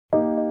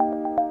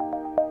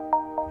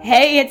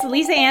Hey, it's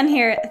Lisa Ann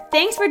here.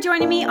 Thanks for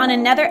joining me on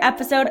another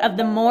episode of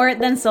the More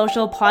Than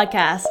Social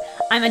podcast.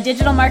 I'm a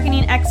digital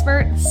marketing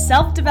expert,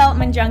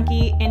 self-development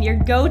junkie, and your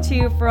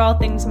go-to for all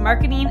things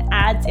marketing,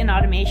 ads, and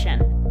automation.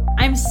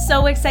 I'm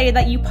so excited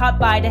that you popped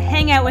by to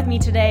hang out with me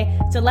today,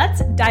 so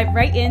let's dive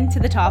right into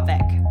the topic.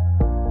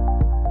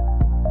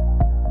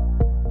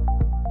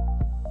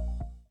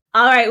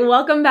 All right,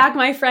 welcome back,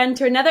 my friend,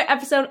 to another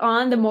episode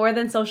on the More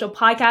Than Social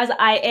podcast.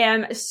 I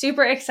am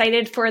super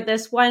excited for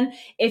this one.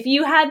 If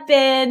you had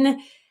been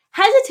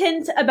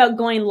hesitant about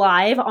going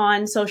live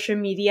on social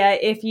media,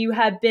 if you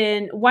have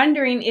been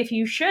wondering if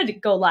you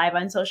should go live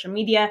on social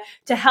media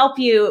to help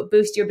you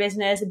boost your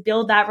business,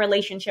 build that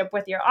relationship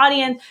with your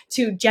audience,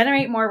 to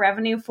generate more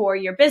revenue for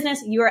your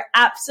business, you are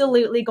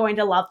absolutely going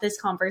to love this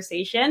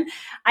conversation.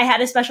 I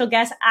had a special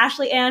guest,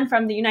 Ashley Ann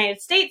from the United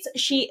States.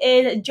 She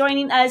is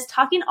joining us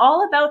talking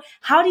all about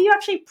how do you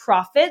actually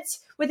profit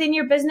within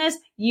your business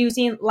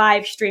using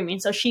live streaming.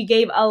 So she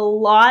gave a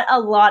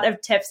lot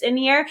of tips in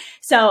here.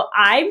 So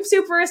I'm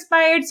super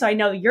inspired. So I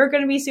know you're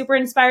going to be super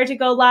inspired to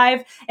go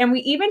live. And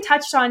we even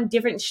touched on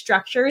different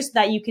structures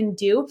that you can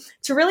do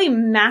to really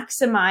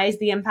maximize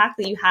the impact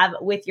that you have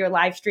with your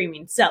live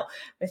streaming. So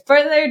with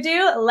further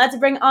ado, let's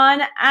bring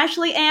on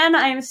Ashley Ann.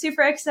 I am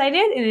super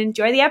excited and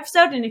enjoy the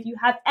episode. And if you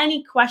have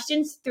any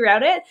questions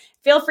throughout it,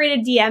 feel free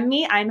to DM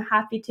me. I'm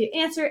happy to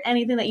answer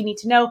anything that you need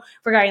to know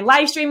regarding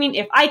live streaming.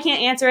 If I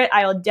can't answer it,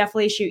 I will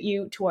definitely shoot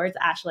you towards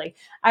Ashley.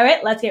 All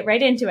right, let's get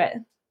right into it.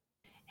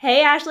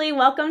 Hey, Ashley,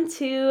 welcome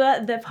to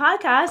the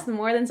podcast, the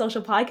More Than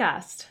Social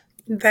podcast.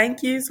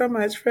 Thank you so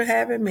much for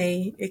having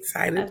me.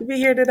 Excited to be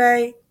here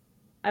today.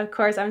 Of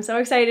course, I'm so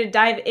excited to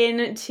dive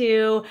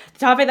into the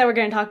topic that we're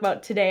going to talk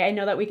about today. I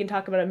know that we can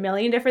talk about a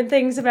million different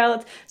things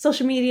about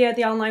social media,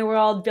 the online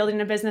world,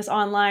 building a business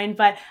online,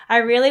 but I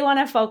really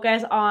want to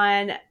focus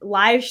on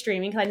live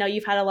streaming because I know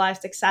you've had a lot of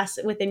success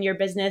within your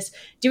business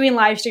doing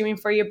live streaming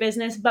for your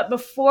business. But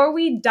before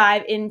we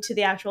dive into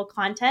the actual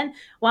content,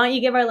 why don't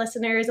you give our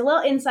listeners a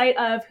little insight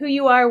of who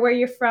you are, where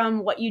you're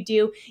from, what you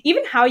do,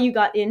 even how you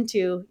got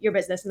into your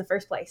business in the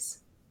first place?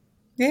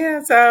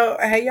 Yeah, so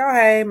hey y'all,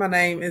 hey, my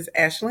name is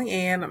Ashley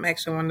Ann. I'm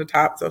actually one of the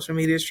top social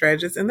media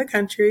strategists in the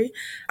country.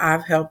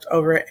 I've helped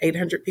over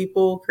 800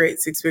 people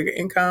create six-figure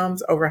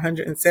incomes. Over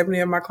 170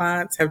 of my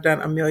clients have done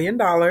 $1 million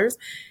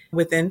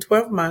within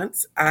 12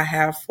 months. I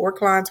have 4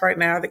 clients right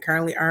now that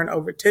currently earn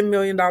over $10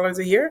 million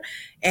a year,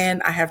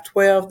 and I have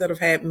 12 that have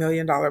had $1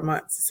 million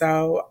months.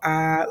 So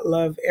I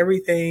love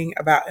everything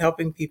about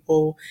helping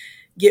people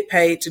get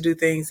paid to do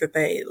things that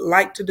they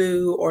like to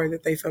do or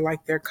that they feel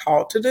like they're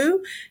called to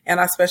do. And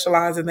I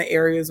specialize in the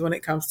areas when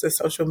it comes to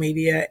social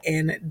media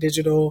and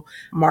digital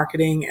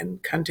marketing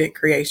and content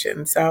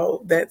creation.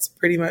 So that's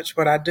pretty much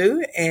what I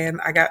do. And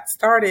I got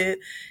started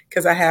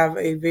because I have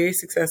a very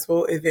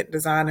successful event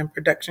design and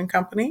production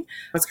company.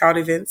 It's called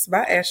Events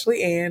by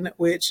Ashley Ann,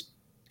 which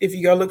if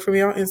you go look for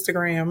me on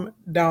Instagram,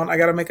 I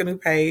got to make a new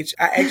page.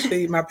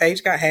 My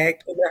page got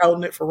hacked and they're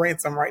holding it for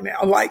ransom right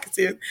now.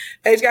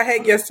 Page got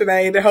hacked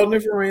yesterday. They're holding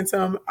it for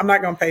ransom. I'm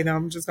not going to pay them.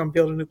 I'm just going to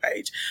build a new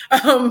page.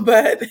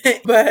 But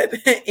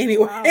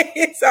anyway, wow.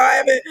 So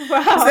I haven't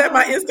set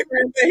my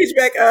Instagram page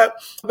back up,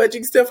 but you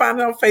can still find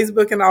it on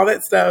Facebook and all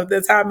that stuff.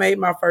 That's how I made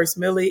my first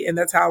milli. And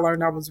that's how I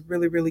learned I was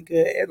really, really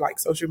good at like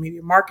social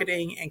media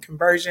marketing and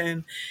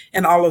conversion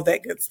and all of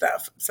that good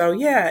stuff. So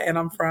yeah, and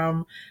I'm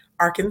from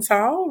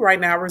Arkansas. Right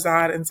now I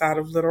reside inside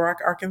of Little Rock,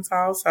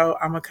 Arkansas. So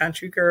I'm a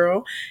country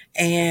girl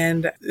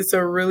and it's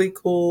a really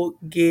cool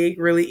gig,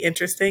 really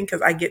interesting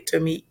because I get to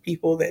meet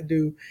people that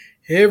do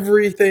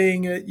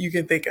everything you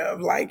can think of,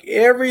 like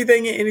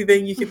everything and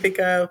anything you can think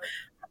of.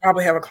 I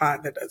probably have a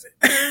client that does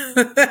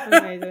it.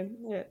 Amazing.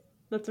 Yeah,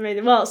 that's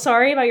amazing. Well,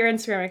 sorry about your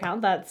Instagram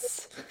account.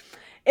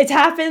 It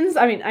happens.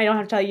 I mean, I don't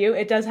have to tell you,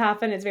 it does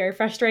happen. It's very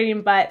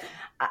frustrating, but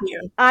yeah.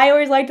 I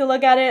always like to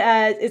look at it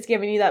as it's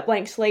giving you that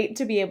blank slate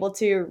to be able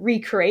to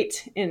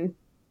recreate. And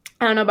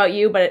I don't know about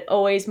you, but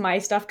my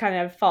stuff kind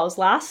of falls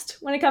last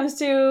when it comes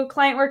to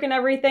client work and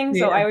everything.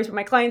 Yeah. So I always put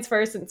my clients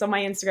first. And so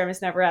my Instagram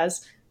is never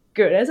as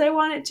good as I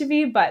want it to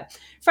be, but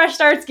fresh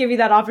starts give you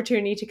that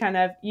opportunity to kind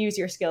of use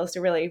your skills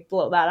to really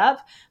blow that up.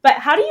 But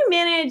how do you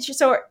manage?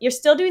 So you're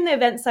still doing the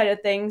event side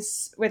of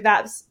things with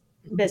that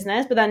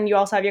business, but then you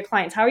also have your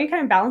clients. How are you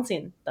kind of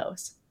balancing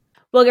those?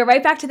 We'll get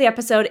right back to the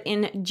episode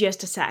in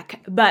just a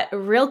sec, but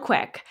real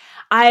quick,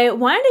 I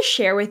wanted to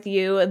share with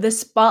you the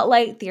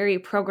Spotlight Theory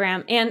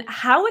program and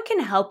how it can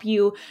help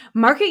you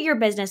market your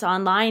business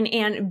online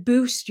and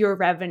boost your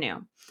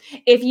revenue.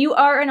 If you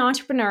are an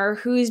entrepreneur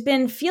who's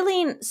been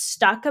feeling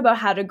stuck about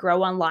how to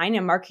grow online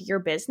and market your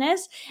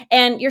business,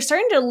 and you're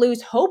starting to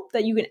lose hope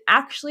that you can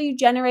actually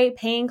generate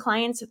paying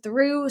clients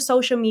through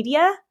social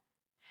media,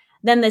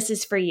 then this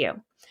is for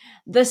you.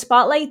 The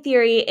Spotlight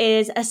Theory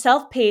is a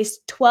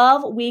self-paced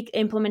 12-week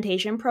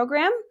implementation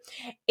program.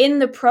 In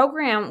the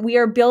program, we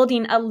are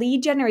building a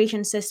lead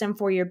generation system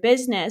for your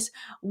business,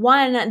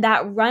 one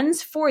that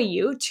runs for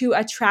you to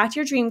attract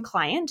your dream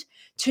client,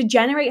 to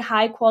generate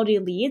high-quality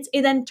leads,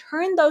 and then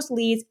turn those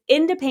leads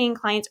into paying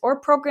clients or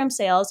program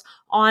sales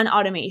on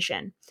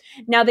automation.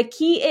 Now, the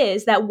key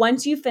is that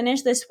once you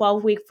finish this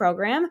 12-week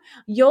program,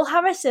 you'll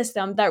have a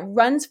system that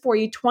runs for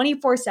you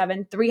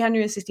 24/7,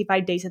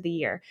 365 days of the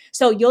year.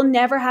 So you'll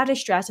never have to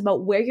stress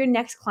about where your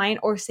next client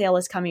or sale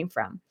is coming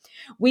from.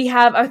 We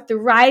have a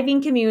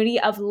thriving community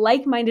of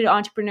like-minded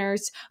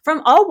entrepreneurs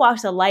from all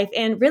walks of life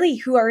and really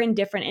who are in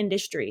different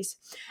industries.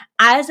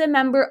 As a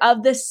member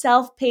of the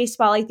Self-Paced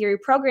Spotlight Theory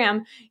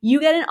program,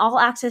 you get an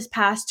all-access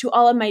pass to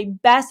all of my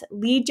best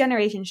lead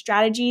generation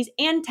strategies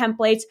and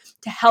templates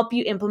to help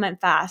you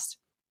implement fast.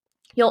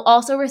 You'll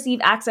also receive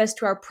access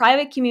to our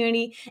private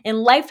community and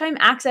lifetime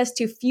access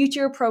to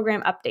future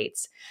program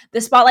updates.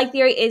 The Spotlight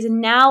Theory is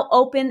now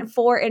open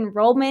for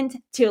enrollment.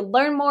 To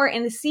learn more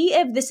and see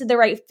if this is the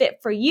right fit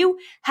for you,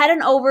 head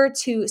on over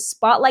to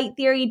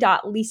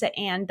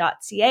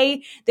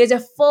spotlighttheory.lisaann.ca. There's a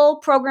full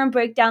program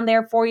breakdown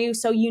there for you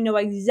so you know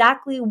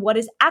exactly what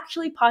is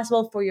actually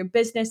possible for your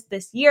business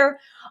this year.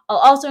 I'll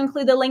also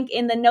include the link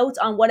in the notes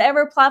on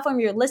whatever platform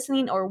you're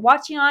listening or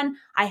watching on.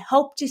 I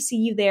hope to see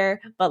you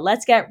there, but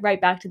let's get right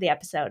back to the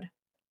episode.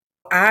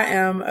 I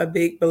am a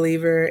big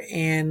believer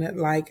in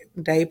like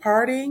day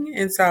parting.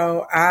 And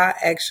so I'm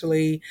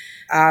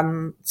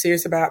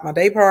serious about my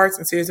day parts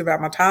and serious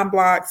about my time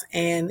blocks.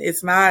 And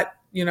it's not,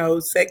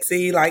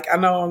 sexy. Like I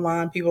know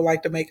online people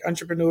like to make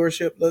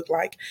entrepreneurship look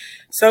like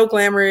so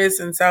glamorous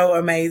and so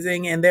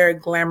amazing. And there are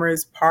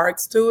glamorous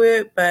parts to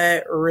it,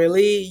 but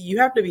really you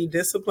have to be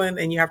disciplined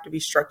and you have to be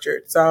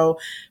structured. So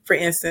for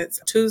instance,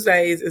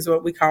 Tuesdays is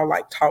what we call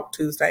like Talk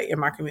Tuesday in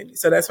my community.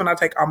 So that's when I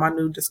take all my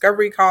new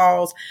discovery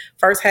calls.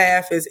 First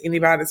half is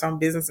anybody that's on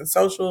business and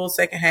social.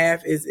 Second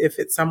half is if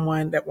it's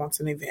someone that wants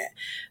an event.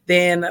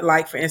 Then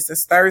like for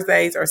instance,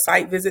 Thursdays are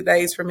site visit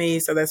days for me.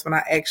 So that's when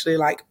I actually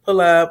like pull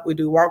up, we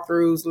do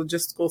walkthroughs,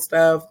 logistical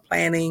stuff,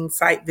 planning,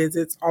 site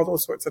visits, all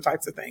those sorts of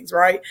types of things,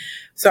 right?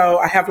 So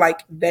I have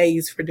like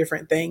days for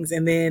different things.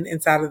 And then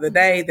inside of the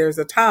day, there's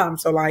a time.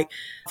 So like,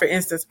 for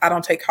instance, I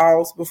don't take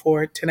calls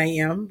before 10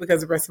 a.m. because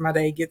the rest of my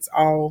day gets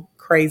all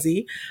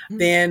crazy. Mm-hmm.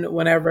 Then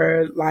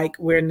whenever like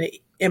we're in the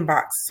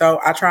inbox. So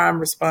I try and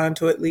respond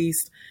to at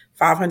least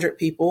 500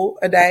 people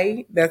a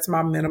day. That's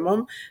my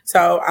minimum.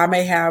 So I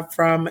may have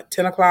from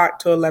 10 o'clock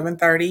to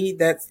 11:30.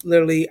 That's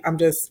literally, I'm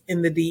just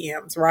in the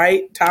DMs,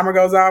 right? Timer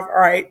goes off.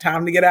 All right,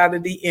 time to get out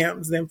of the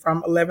DMs. Then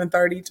from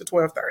 11:30 to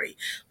 12:30,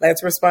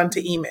 let's respond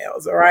to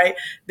emails. All right.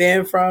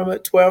 Then from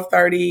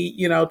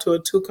 12:30, to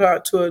a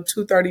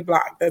 2:30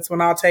 block. That's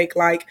when I'll take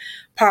like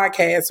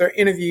podcasts or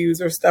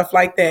interviews or stuff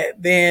like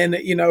that. Then,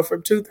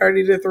 from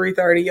 2:30 to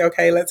 3:30,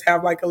 okay, let's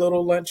have like a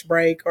little lunch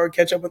break or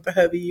catch up with the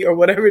hubby or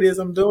whatever it is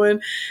I'm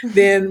doing.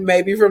 Then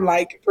maybe from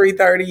like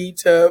 3:30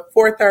 to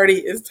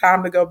 4:30, it's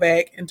time to go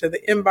back into the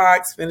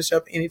inbox, finish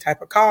up any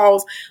type of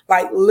calls,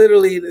 like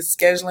literally the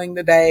scheduling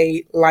the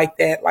day like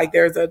that. Like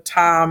there's a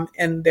time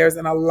and there's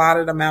an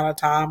allotted amount of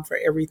time for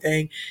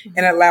everything.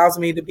 And it allows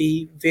me to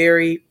be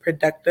very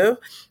productive.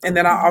 And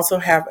then I also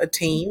have a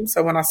team.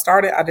 So when I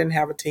started, I didn't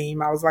have a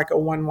team. I was like a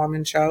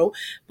one-woman show.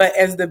 But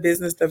as the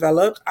business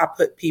developed, I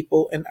put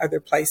people in other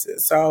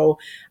places. So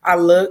I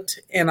looked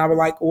and I was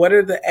like, what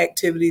are the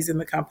activities in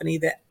the company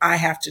that I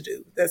have to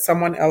do that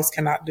someone else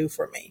cannot do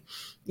for me?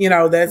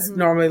 That's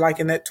normally like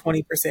in that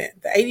 20%.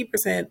 The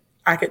 80%,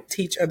 I could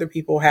teach other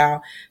people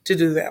how to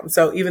do them.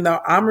 So even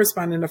though I'm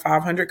responding to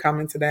 500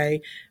 comments a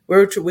day,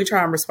 we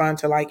try and respond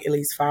to like at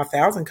least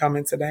 5,000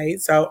 comments a day.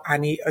 So I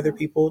need other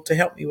people to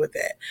help me with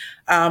that.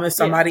 If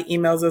somebody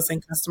emails us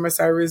in customer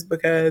service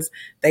because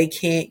they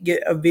can't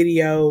get a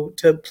video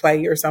to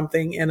play or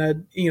something in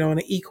an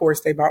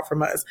e-course they bought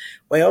from us,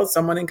 well,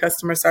 someone in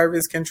customer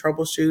service can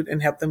troubleshoot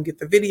and help them get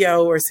the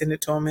video or send it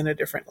to them in a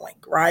different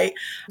link, right?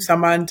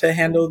 Someone to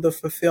handle the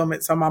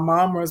fulfillment. So my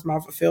mom runs my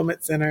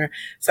fulfillment center.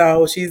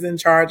 So she's in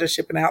charge of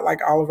shipping out like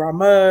all of our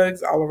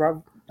mugs, all of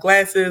our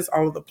glasses,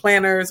 all of the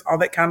planners, all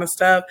that kind of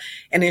stuff.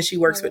 And then she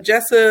works with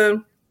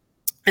Jessa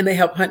and they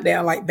help hunt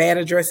down like bad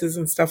addresses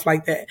and stuff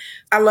like that.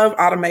 I love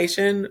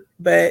automation,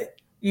 but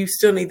you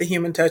still need the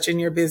human touch in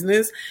your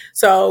business.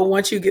 So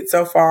once you get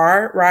so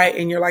far, right,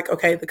 and you're like,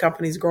 okay, the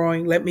company's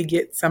growing, let me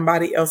get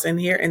somebody else in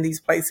here in these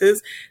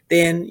places,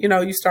 then,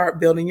 you start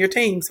building your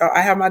team. So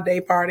I have my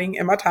day parting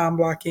and my time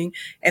blocking,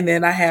 and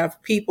then I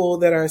have people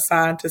that are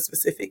assigned to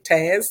specific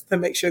tasks to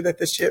make sure that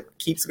the ship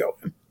keeps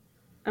going.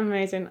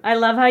 Amazing. I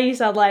love how you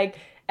said like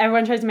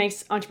everyone tries to make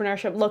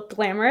entrepreneurship look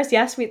glamorous.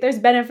 Yes, there's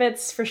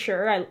benefits for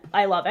sure.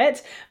 I love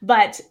it,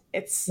 but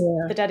it's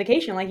the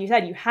dedication. Like you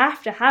said, you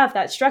have to have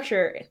that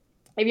structure.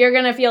 If you're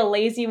going to feel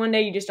lazy one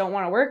day, you just don't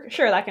want to work,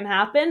 sure, that can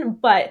happen,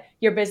 but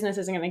your business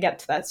isn't going to get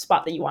to that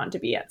spot that you want it to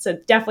be at. So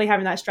definitely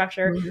having that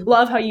structure. Mm-hmm.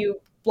 Love how you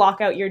block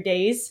out your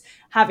days,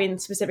 having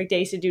specific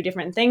days to do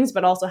different things,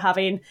 but also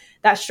having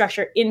that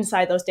structure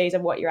inside those days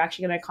of what you're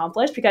actually going to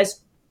accomplish.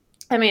 Because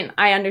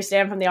I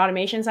understand from the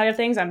automation side of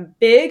things, I'm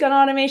big on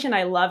automation.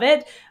 I love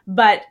it.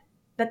 But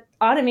that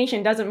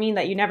automation doesn't mean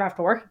that you never have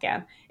to work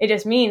again. It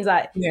just means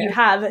that you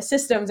have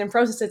systems and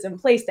processes in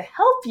place to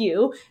help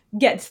you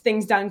get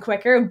things done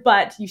quicker,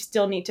 but you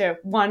still need to,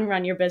 one,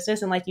 run your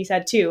business. And like you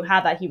said, two,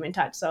 have that human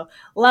touch. So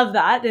love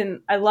that.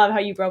 And I love how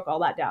you broke all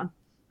that down.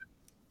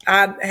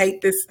 I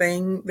hate this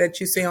thing that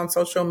you see on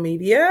social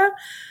media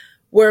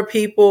where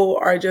people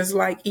are just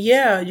like,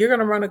 yeah, you're going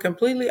to run a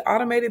completely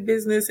automated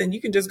business and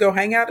you can just go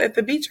hang out at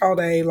the beach all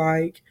day.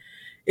 Like,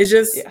 it's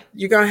just, Yeah.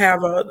 you're going to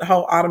have a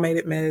whole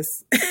automated mess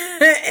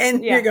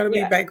and you're Yeah. going to be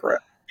Yeah.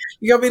 bankrupt.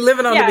 You're going to be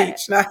living on the Yeah.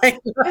 beach. Now,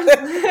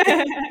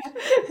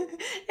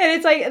 And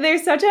it's like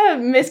there's such a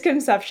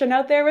misconception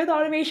out there with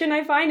automation,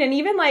 I find. And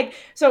even like,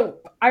 so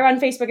I run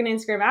Facebook and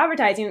Instagram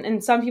advertising,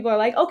 and some people are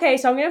like, okay,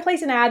 so I'm going to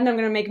place an ad and I'm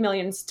going to make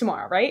millions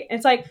tomorrow, right? And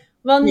it's like,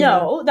 well, yeah.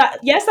 no,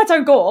 yes, that's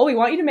our goal. We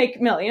want you to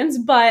make millions,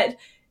 but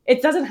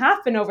it doesn't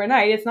happen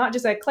overnight. It's not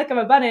just a click of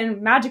a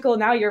button, magical,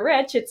 now you're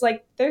rich. It's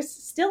like there's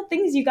still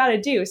things you got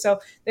to do. So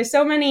there's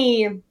so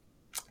many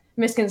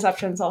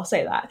misconceptions, I'll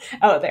say that,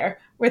 out there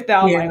with the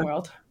online Yeah,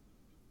 world.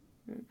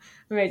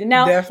 Amazing.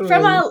 Now, definitely.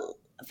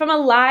 from a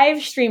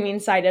live streaming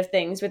side of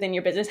things within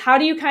your business, how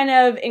do you kind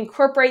of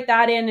incorporate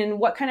that in, and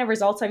what kind of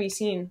results have you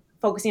seen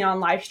focusing on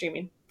live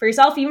streaming for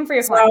yourself, even for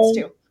your clients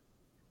So too?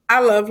 I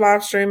love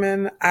live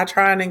streaming. I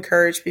try and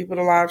encourage people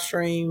to live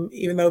stream,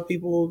 even though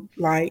people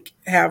like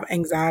have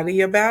anxiety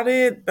about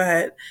it,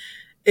 but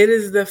it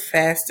is the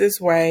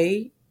fastest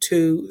way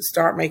to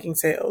start making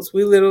sales.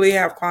 We literally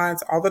have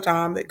clients all the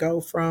time that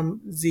go from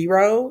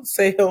zero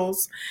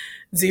sales,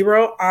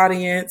 zero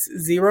audience,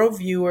 zero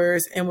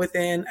viewers, and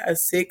within a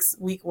 6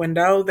 week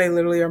window, they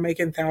literally are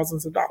making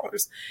thousands of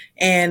dollars.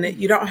 And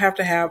you don't have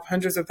to have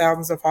hundreds of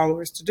thousands of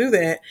followers to do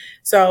that.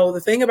 So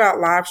the thing about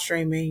live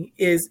streaming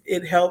is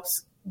it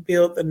helps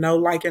build the know,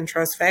 like, and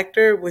trust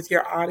factor with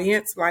your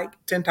audience like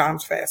 10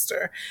 times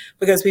faster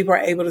because people are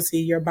able to see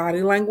your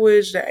body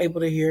language. They're able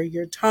to hear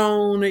your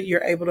tone.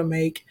 You're able to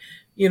make,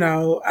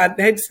 I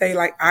hate to say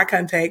like eye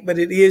contact, but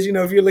it is,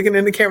 if you're looking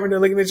in the camera, they're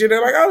looking at you,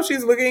 they're like, oh,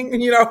 she's looking,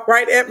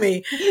 right at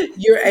me.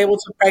 You're able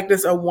to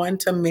practice a one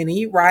to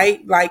many,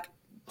 right? Like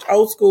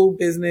old school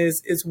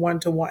business is one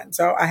to one.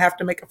 So I have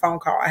to make a phone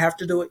call. I have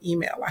to do an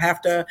email. I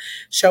have to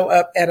show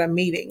up at a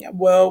meeting.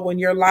 Well, when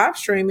you're live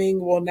streaming,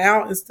 well,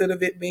 now instead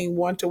of it being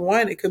one to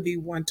one, it could be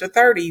 1 to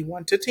 30,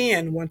 1 to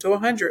 10, 1 to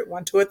 100,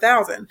 1 to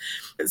 1,000.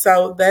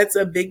 So that's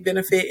a big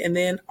benefit. And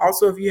then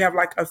also if you have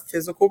like a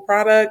physical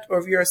product or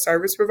if you're a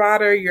service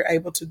provider, you're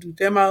able to do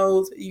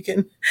demos. You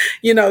can,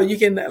 you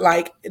can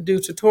like do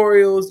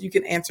tutorials. You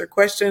can answer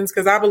questions.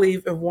 Cause I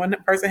believe if one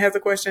person has a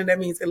question, that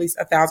means at least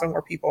 1,000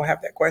 more people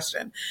have that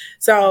question.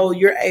 So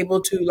you're able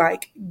to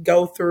like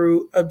go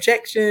through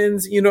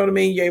objections. You know what I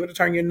mean? You're able to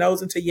turn your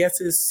no's into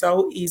yeses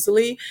so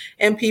easily.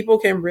 And people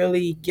can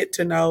really get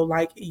to know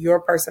like your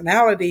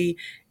personality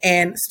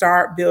and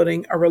start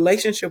building a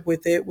relationship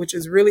with it, which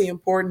is really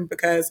important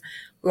because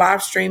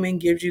live streaming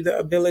gives you the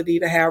ability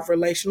to have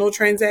relational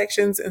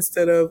transactions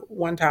instead of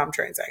one-time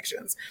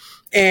transactions.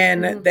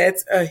 And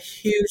that's a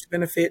huge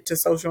benefit to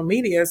social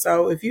media.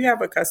 So if you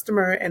have a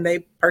customer and they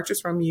purchase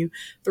from you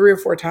 3 or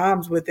 4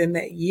 times within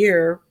that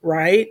year,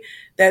 right?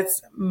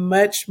 That's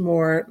much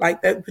more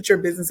like that puts your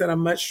business in a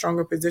much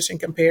stronger position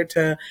compared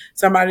to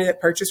somebody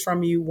that purchased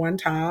from you one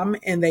time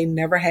and they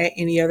never had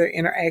any other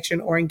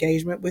interaction or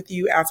engagement with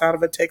you outside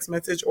of a text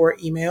message or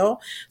email.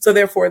 So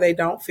therefore they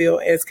don't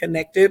feel as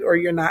connected or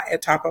you're not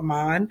at top of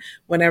mind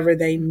whenever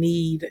they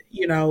need,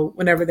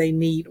 whenever they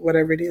need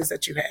whatever it is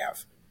that you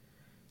have.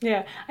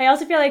 Yeah. I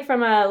also feel like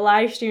from a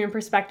live streaming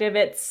perspective,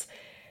 it's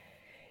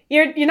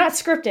you're not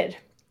scripted.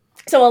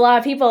 So a lot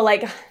of people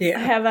like I Yeah.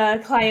 have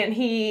a client,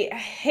 he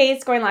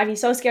hates going live. He's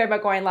so scared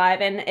about going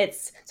live. And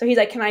so he's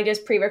like, can I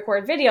just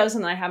pre-record videos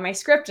and then I have my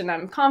script and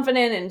I'm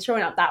confident and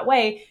showing up that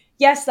way?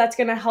 Yes, that's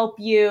going to help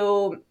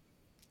you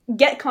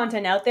get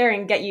content out there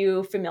and get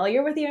you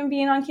familiar with even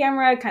being on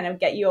camera, kind of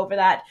get you over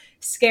that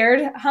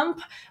scared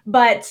hump.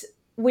 But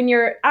when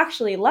you're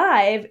actually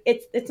live,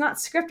 it's not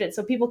scripted,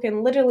 so people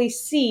can literally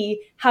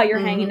see how you're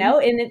hanging Mm-hmm.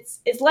 out, and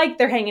it's like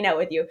they're hanging out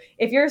with you.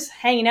 If you're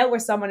hanging out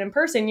with someone in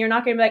person, you're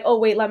not going to be like, oh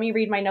wait, let me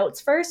read my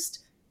notes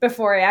first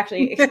before I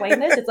actually explain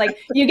this. It's like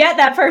you get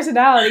that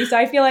personality. So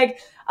I feel like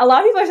a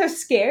lot of people are so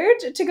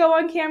scared to go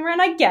on camera,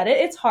 and I get it.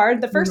 It's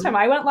hard. The first time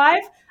I went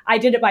live, I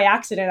did it by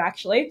accident,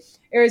 actually.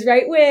 It was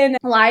right when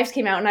lives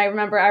came out, and I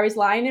remember I was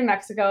lying in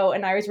Mexico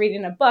and I was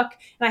reading a book,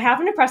 and I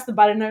happened to press the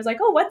button and I was like,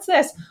 oh, what's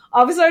this?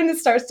 All of a sudden it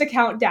starts to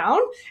count down,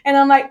 and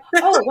I'm like,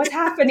 oh, what's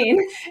happening?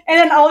 And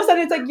then all of a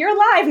sudden it's like, you're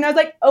live. And I was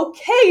like,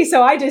 okay.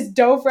 So I just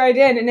dove right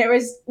in, and it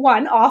was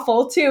one,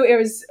 awful. Two, it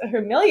was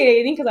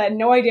humiliating because I had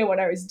no idea what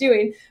I was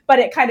doing, but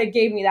it kind of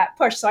gave me that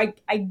push. So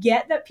I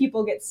get that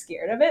people get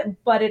scared of it,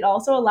 but it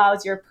also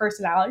allows your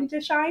personality to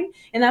shine.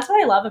 And that's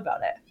what I love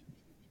about it.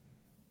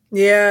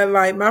 Yeah,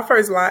 like my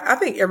first live, I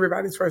think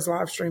everybody's first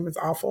live stream is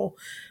awful.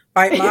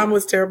 Like Yeah. mine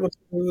was terrible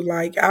too.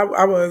 Like I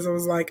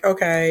was like,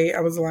 okay. I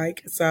was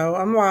like, so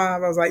I'm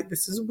live. I was like,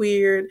 this is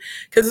weird.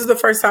 Cause this is the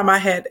first time I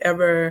had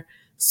ever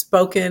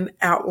spoken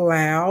out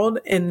loud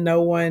and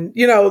no one,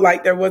 you know,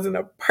 like there wasn't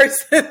a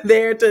person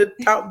there to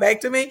talk back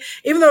to me,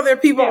 even though there are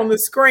people on the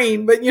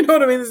screen, but you know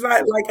what I mean? It's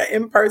not like an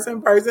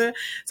in-person person.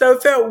 So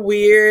it felt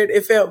weird.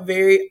 It felt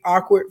very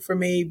awkward for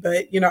me,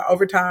 but you know,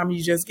 over time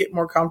you just get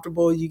more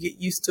comfortable. You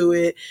get used to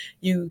it.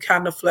 You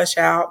kind of flesh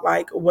out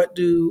like, what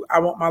do I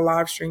want my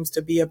live streams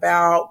to be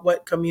about?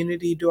 What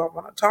community do I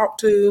want to talk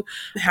to?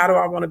 How do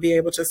I want to be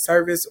able to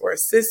service or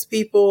assist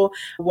people?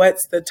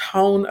 What's the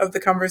tone of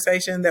the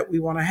conversation that we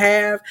want to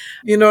have?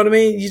 You know what I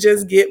mean? You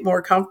just get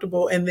more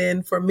comfortable. And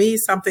then for me,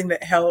 something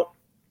that helped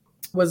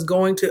was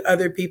going to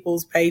other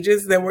people's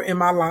pages that were in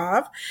my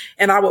live,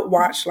 and I would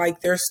watch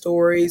like their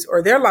stories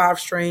or their live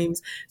streams.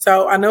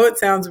 So I know it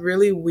sounds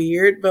really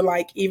weird, but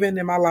like even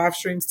in my live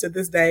streams to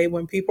this day,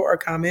 when people are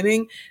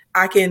commenting,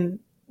 I can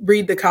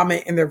read the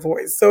comment in their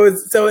voice. So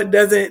it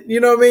doesn't,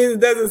 you know what I mean? It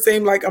doesn't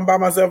seem like I'm by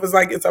myself. It's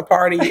like it's a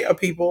party of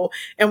people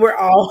and we're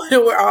all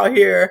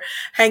here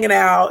hanging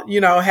out,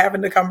 you know, having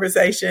the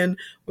conversation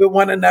with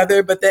one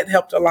another. But that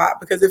helped a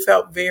lot because it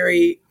felt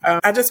very,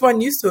 I just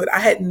wasn't used to it. I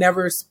had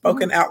never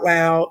spoken out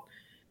loud,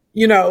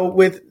 you know,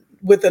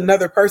 with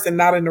another person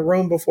not in the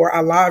room before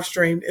I live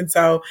streamed. And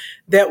so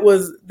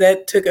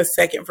that took a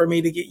second for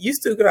me to get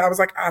used to, because I was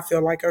like, I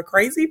feel like a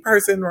crazy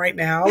person right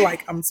now.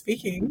 Like I'm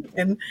speaking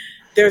and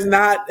there's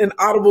not an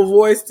audible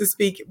voice to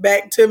speak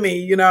back to me,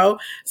 you know?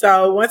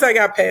 So once I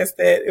got past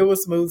that, it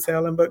was smooth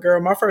sailing. But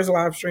girl, my first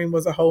live stream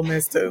was a whole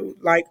mess too.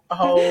 Like a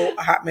whole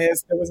hot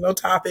mess. There was no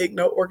topic,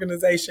 no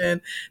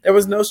organization. There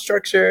was no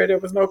structure. There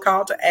was no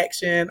call to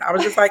action. I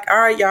was just like, all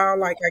right, y'all,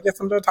 like, I guess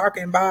I'm done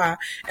talking. Bye.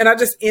 And I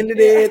just ended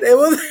it. It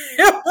was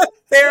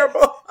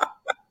terrible.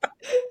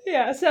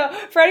 Yeah, so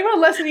for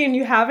anyone listening and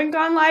you haven't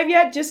gone live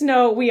yet, just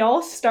know we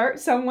all start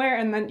somewhere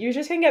and then you're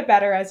just going to get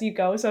better as you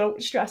go. So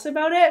don't stress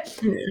about it.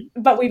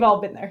 But we've all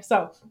been there.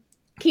 So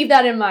keep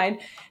that in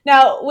mind.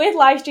 Now, with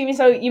live streaming,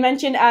 so you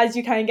mentioned as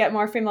you kind of get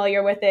more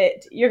familiar with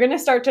it, you're going to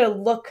start to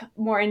look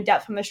more in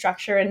depth from the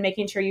structure and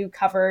making sure you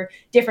cover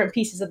different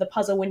pieces of the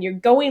puzzle when you're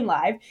going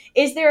live.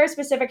 Is there a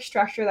specific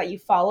structure that you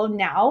follow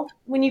now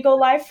when you go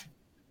live?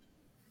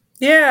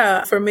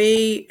 Yeah, for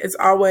me, it's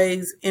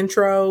always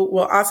intro.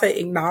 Well, I'll say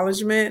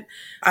acknowledgement.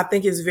 I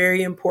think it's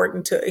very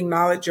important to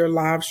acknowledge your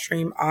live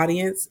stream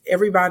audience.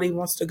 Everybody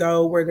wants to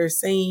go where they're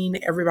seen.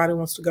 Everybody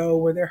wants to go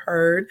where they're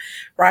heard,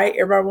 right?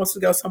 Everybody wants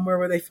to go somewhere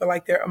where they feel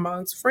like they're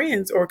amongst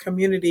friends or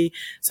community.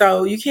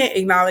 So you can't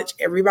acknowledge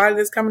everybody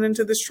that's coming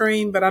into the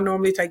stream, but I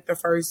normally take the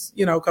first,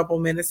 you know, couple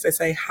minutes to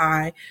say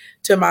hi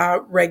to my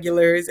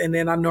regulars. And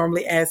then I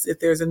normally ask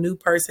if there's a new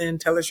person,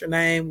 tell us your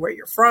name, where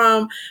you're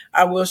from.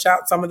 I will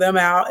shout some of them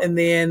out. And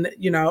then,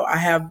 you know, I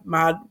have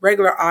my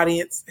regular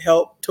audience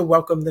help to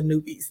welcome the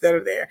newbies that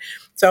are there.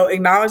 So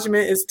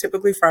acknowledgement is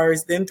typically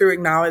first. Then through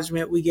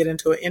acknowledgement, we get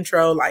into an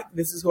intro, like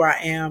this is who I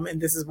am and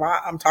this is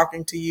why I'm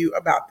talking to you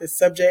about this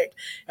subject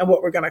and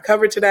what we're going to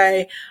cover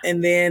today.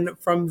 And then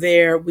from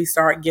there, we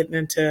start getting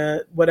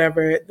into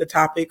whatever the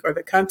topic or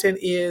the content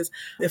is.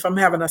 If I'm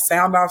having a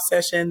sound off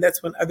session,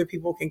 that's when other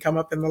people can come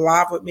up in the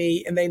live with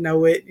me and they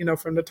know it, you know,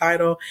 from the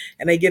title,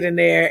 and they get in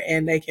there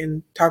and they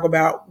can talk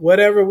about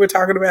whatever we're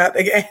talking about.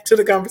 They get into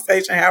the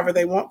conversation however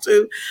they want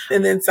to.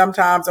 And then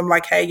sometimes I'm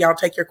like, hey, y'all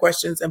take your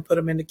questions and put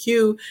them in the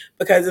queue,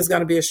 because it's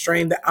going to be a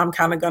stream that I'm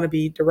kind of going to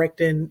be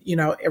directing, you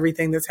know,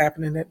 everything that's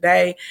happening that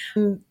day.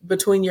 And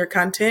between your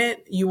content,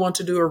 you want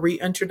to do a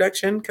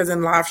reintroduction, because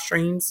in live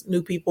streams,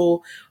 new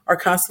people are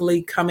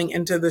constantly coming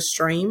into the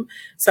stream.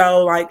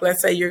 So like,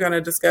 let's say you're going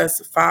to discuss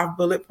 5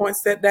 bullet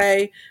points that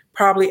day.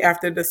 Probably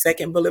after the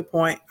second bullet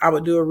point, I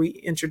would do a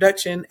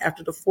reintroduction.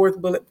 After the 4th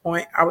bullet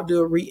point, I would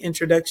do a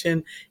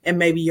reintroduction and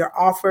maybe your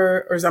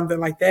offer or something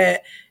like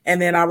that.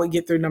 And then I would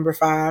get through number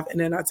 5. And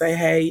then I'd say,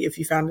 hey, if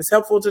you found this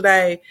helpful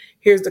today,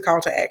 here's the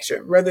call to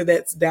action. Whether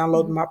that's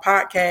downloading my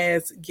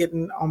podcast,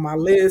 getting on my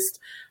list,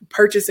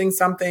 purchasing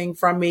something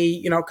from me,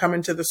 you know,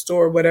 coming to the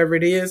store, whatever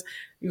it is,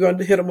 you're going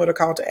to hit them with a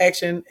call to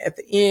action at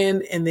the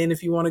end. And then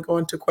if you want to go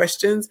into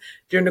questions,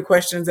 during the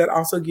questions, that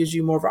also gives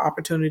you more of an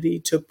opportunity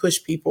to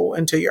push people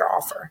into your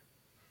offer.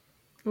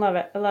 Love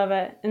it. I love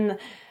it. And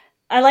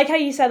I like how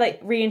you said,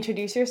 like,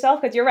 reintroduce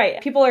yourself, because you're right.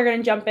 People are going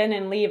to jump in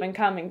and leave and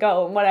come and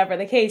go, whatever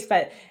the case.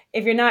 But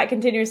if you're not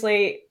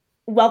continuously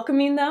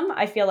welcoming them,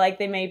 I feel like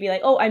they may be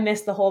like, oh, I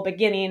missed the whole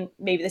beginning.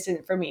 Maybe this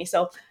isn't for me.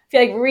 So I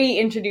feel like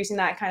reintroducing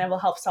that kind of will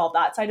help solve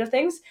that side of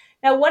things.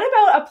 Now, what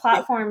about a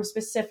platform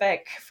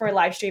specific for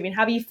live streaming?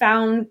 Have you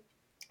found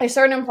a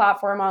certain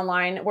platform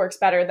online works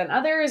better than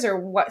others, or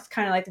what's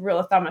kind of like the rule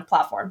of thumb with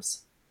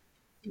platforms?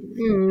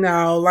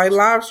 No, like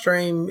live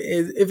stream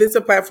is, if it's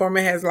a platform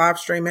that has live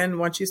streaming,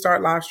 once you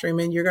start live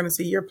streaming, you're going to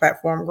see your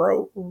platform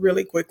grow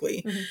really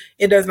quickly. Mm-hmm.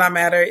 It does not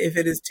matter if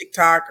it is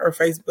TikTok or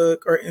Facebook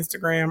or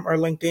Instagram or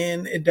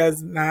LinkedIn. It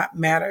does not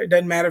matter. It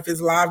doesn't matter if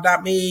it's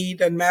live.me. It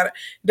doesn't matter.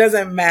 It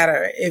doesn't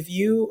matter. If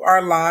you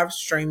are live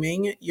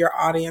streaming, your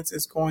audience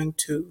is going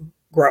to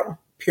grow,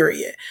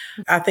 period.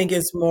 I think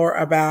it's more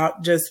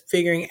about just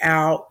figuring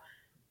out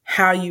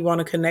how you want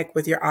to connect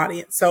with your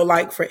audience. So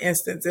like, for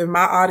instance, if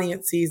my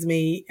audience sees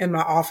me in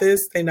my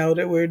office, they know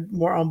that we're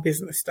more on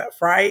business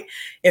stuff, right?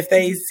 If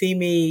they see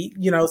me,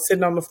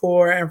 sitting on the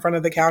floor in front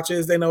of the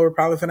couches, they know we're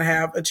probably going to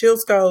have a chill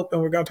scope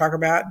and we're going to talk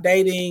about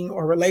dating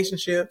or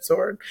relationships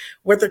or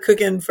what they're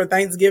cooking for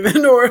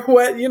Thanksgiving or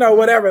what,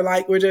 whatever.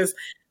 Like, we're just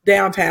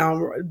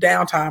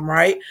downtime,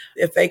 right?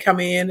 If they come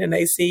in and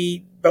they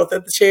see both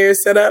of the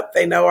chairs set up,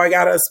 they know I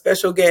got a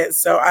special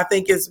guest. So I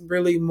think it's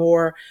really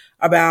more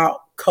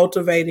about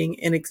cultivating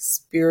an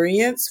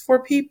experience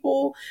for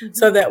people,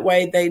 so that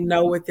way they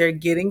know what they're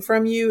getting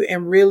from you.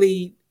 And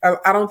really,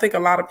 I don't think a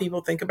lot of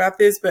people think about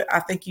this, but I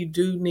think you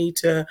do need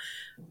to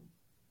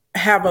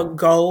have a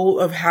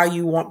goal of how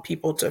you want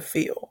people to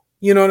feel.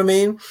 You know what I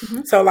mean?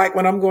 So like,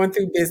 when I'm going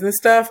through business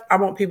stuff, I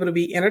want people to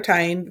be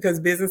entertained, because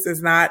business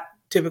is not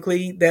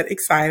typically that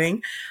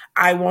exciting.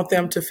 I want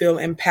them to feel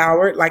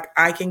empowered. Like,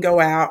 I can go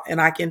out and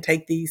I can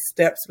take these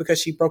steps because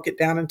she broke it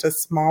down into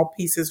small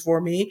pieces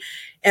for me.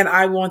 And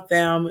I want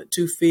them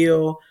to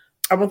feel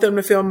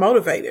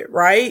motivated,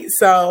 right?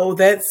 So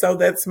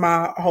that's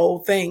my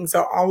whole thing.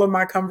 So all of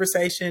my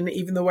conversation,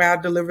 even the way I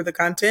deliver the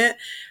content,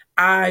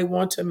 I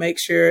want to make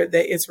sure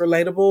that it's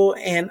relatable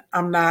and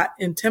I'm not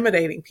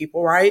intimidating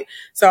people, right?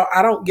 So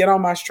I don't get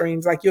on my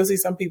streams. Like, you'll see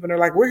some people and they're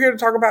like, we're here to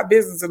talk about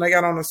business, and they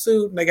got on a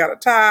suit and they got a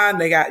tie and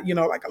they got,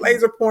 like a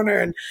laser pointer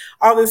and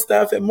all this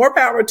stuff, and more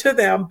power to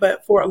them.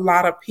 But for a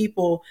lot of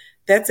people,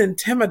 that's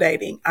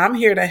intimidating. I'm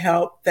here to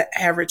help the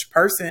average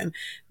person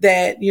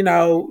that,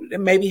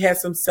 maybe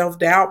has some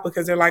self-doubt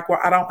because they're like, well,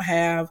 I don't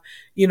have,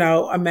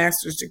 a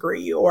master's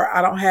degree, or I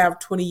don't have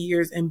 20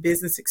 years in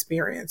business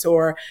experience,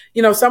 or,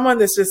 someone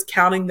that's just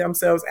counting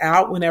themselves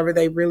out whenever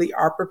they really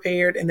are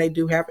prepared and they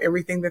do have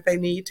everything that they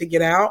need to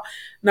get out.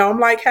 No, I'm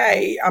like,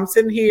 hey, I'm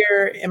sitting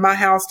here in my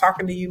house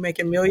talking to you,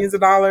 making millions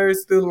of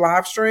dollars through the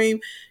live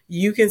stream.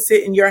 You can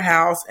sit in your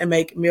house and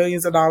make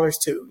millions of dollars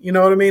too. You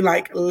know what I mean?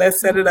 Like, let's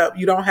set it up.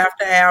 You don't have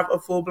to have a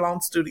full-blown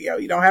studio.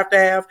 You don't have to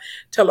have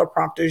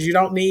teleprompters. You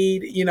don't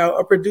need,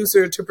 a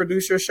producer to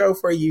produce your show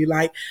for you.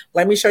 Like,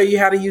 let me show you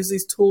how to use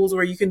these tools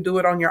where you can do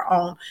it on your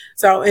own.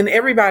 So, and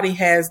everybody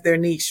has their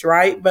niche,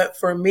 right? But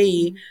for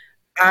me,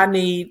 I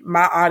need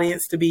my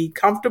audience to be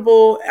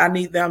comfortable. I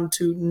need them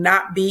to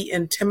not be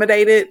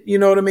intimidated. You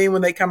know what I mean?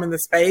 When they come in the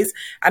space,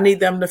 I need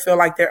them to feel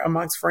like they're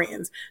amongst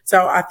friends.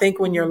 So I think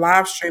when you're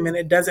live streaming,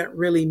 it doesn't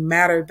really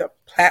matter the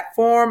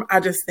platform. I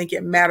just think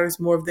it matters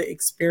more of the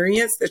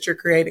experience that you're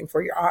creating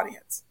for your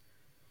audience.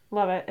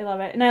 Love it. I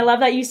love it. And I love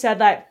that you said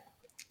that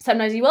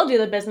sometimes you will do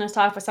the business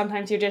talk, but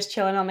sometimes you're just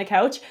chilling on the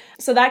couch.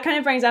 So that kind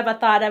of brings up a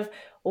thought of,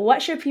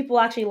 what should people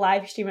actually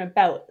live stream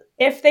about?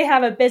 If they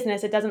have a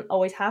business, it doesn't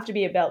always have to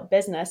be about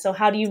business. So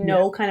how do you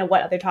know kind of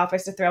what other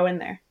topics to throw in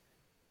there?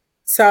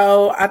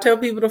 So I tell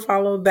people to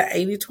follow the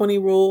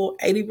 80-20 rule.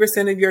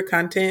 80% of your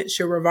content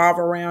should revolve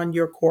around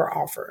your core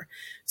offer.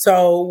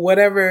 So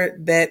whatever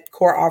that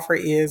core offer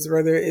is,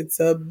 whether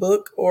it's a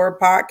book or a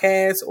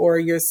podcast, or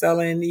you're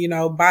selling,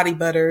 body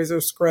butters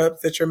or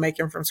scrubs that you're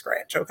making from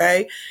scratch.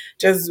 Okay.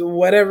 Just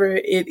whatever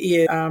it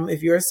is.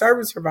 If you're a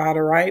service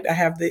provider, right? I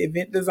have the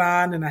event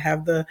design and I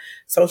have the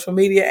social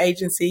media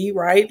agency,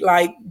 right?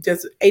 Like,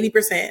 just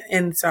 80%.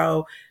 And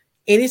so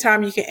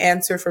anytime you can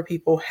answer for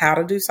people how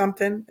to do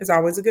something is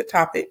always a good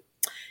topic.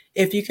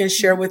 If you can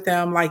share with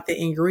them like the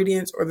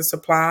ingredients or the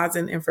supplies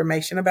and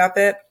information about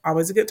that,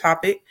 always a good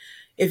topic.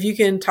 If you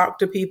can talk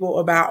to people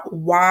about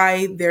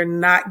why they're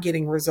not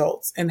getting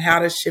results and how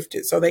to shift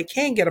it so they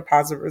can get a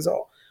positive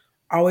result,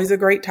 always a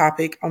great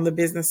topic on the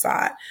business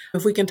side.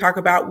 If we can talk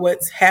about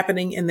what's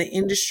happening in the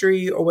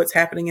industry or what's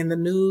happening in the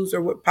news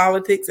or with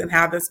politics and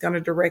how that's going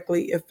to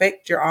directly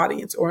affect your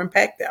audience or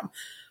impact them,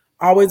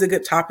 always a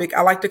good topic.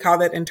 I like to call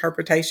that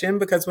interpretation,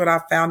 because what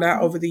I've found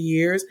out over the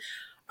years,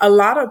 a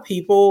lot of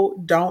people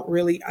don't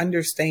really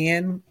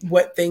understand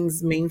what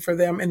things mean for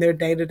them in their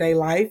day-to-day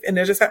life. And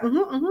they're just like,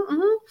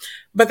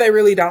 but they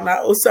really don't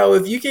know. So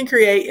if you can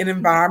create an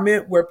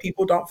environment where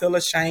people don't feel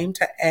ashamed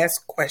to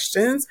ask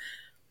questions,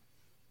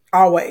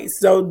 always.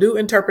 So do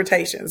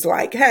interpretations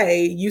like,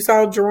 hey, you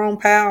saw Jerome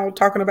Powell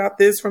talking about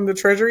this from the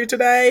Treasury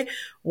today.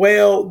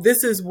 Well,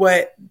 this is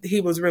what he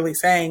was really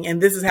saying,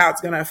 and this is how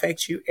it's going to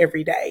affect you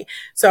every day.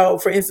 So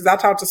for instance, I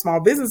talk to small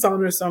business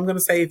owners. So I'm going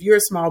to say, if you're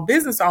a small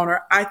business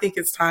owner, I think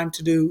it's time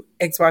to do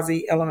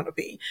XYZ element of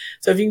P.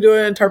 So if you can do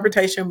an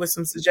interpretation with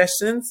some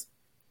suggestions,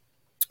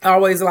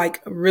 always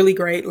like really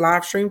great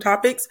live stream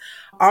topics.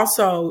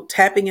 Also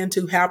tapping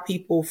into how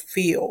people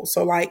feel.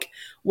 So like,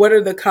 what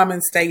are the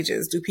common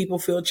stages? Do people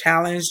feel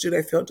challenged? Do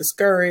they feel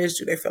discouraged?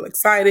 Do they feel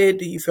excited?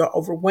 Do you feel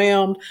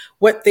overwhelmed?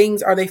 What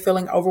things are they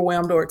feeling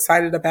overwhelmed or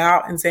excited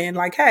about? And saying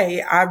like,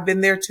 hey, I've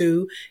been there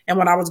too. And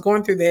when I was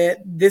going through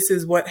that, this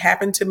is what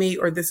happened to me,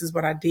 or this is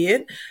what I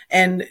did.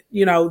 And,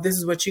 this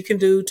is what you can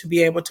do to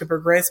be able to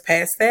progress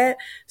past that.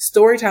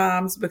 Story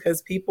times,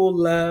 because people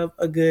love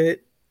a good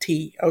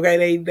tea.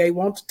 Okay. They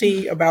want the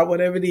tea about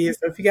whatever it is.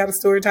 So if you got a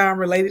story time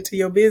related to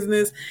your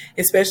business,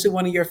 especially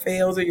one of your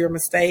fails or your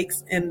mistakes,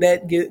 and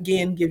that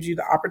again gives you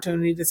the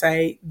opportunity to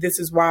say, this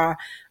is why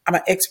I'm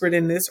an expert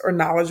in this or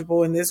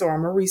knowledgeable in this, or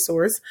I'm a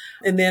resource.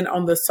 And then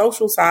on the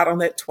social side, on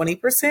that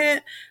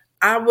 20%,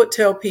 I would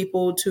tell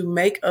people to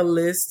make a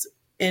list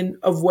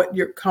of what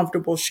you're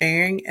comfortable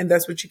sharing, and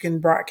that's what you can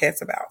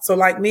broadcast about. So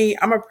like me,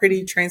 I'm a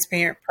pretty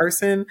transparent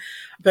person,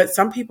 but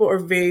some people are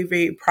very,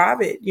 very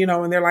private,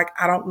 and they're like,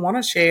 I don't want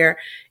to share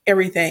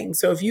everything.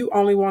 So if you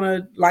only want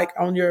to, like,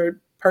 on your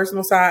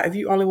personal side, if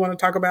you only want to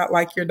talk about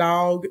like your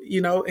dog,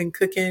 and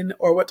cooking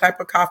or what type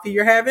of coffee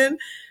you're having,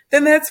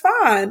 then that's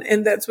fine.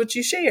 And that's what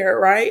you share,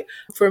 right?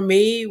 For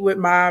me, with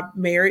my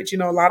marriage,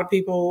 a lot of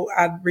people,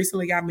 I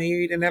recently got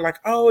married and they're like,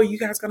 oh, are you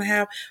guys going to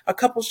have a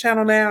couples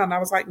channel now? And I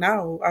was like,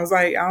 no. I was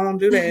like, I don't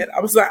do that. I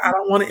was like, I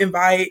don't want to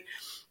invite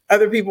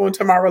other people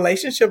into my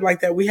relationship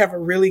like that. We have a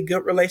really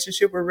good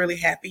relationship. We're really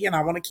happy, and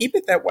I want to keep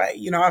it that way.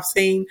 I've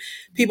seen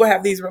people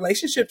have these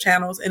relationship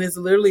channels, and it's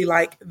literally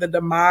like the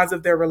demise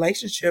of their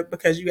relationship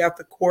because you have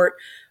to court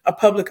a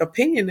public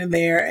opinion in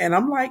there. And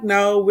I'm like,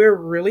 no, we're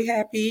really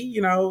happy.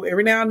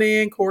 Every now and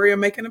then Corey will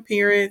make an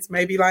appearance,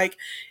 maybe like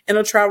in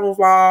a travel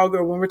vlog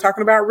or when we're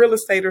talking about real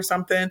estate or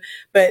something.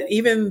 But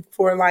even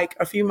for like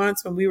a few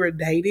months when we were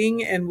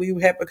dating and we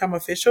had become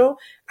official,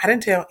 I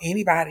didn't tell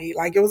anybody.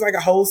 Like, it was like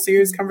a whole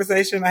serious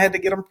conversation. I had to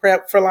get them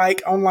prepped for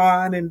like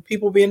online and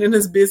people being in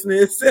this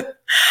business and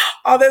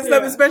all that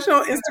stuff, especially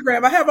on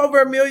Instagram. I have over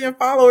 1 million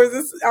followers.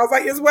 I was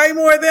like, it's way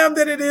more of them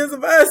than it is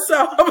of us. So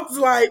I was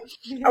like,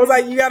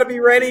 you got to be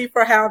ready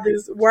for how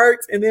this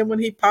works. And then when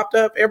he popped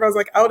up, everybody's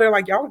like, oh, they're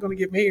like, y'all are going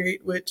to get married,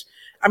 which,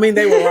 I mean,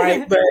 they were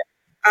right. But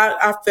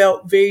I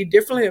felt very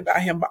differently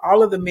about him. But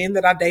all of the men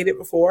that I dated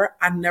before,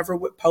 I never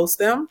would post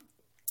them.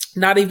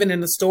 Not even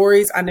in the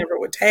stories. I never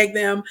would tag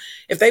them.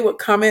 If they would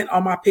comment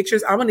on my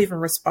pictures, I wouldn't even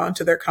respond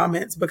to their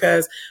comments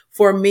because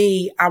for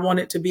me, I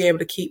wanted to be able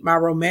to keep my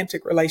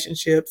romantic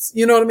relationships,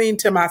 you know what I mean,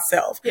 to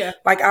myself. Yeah.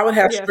 Like I would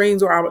have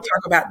streams where I would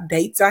talk about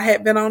dates I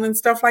had been on and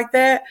stuff like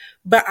that,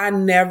 but I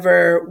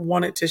never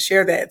wanted to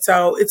share that.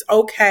 So it's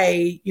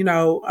okay.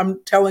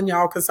 I'm telling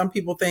y'all, because some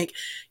people think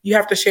you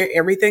have to share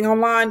everything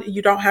online.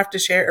 You don't have to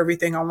share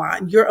everything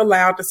online. You're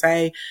allowed to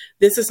say,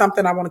 this is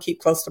something I want to keep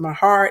close to my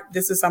heart.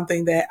 This is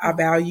something that I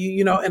value,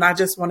 and I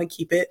just want to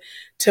keep it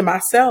to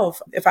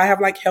myself. If I have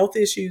like health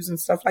issues and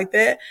stuff like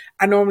that,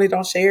 I normally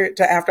don't share it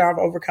to after I've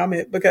overcome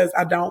it because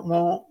I don't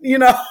want,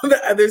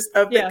 the other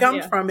stuff that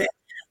comes from it.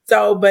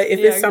 So, but if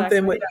it's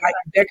something with like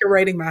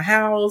decorating my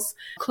house,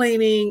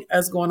 cleaning,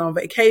 us going on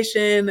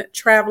vacation,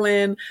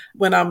 traveling,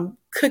 when I'm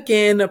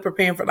cooking or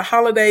preparing for the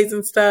holidays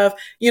and stuff,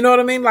 you know what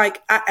I mean?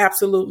 Like I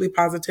absolutely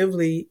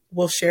positively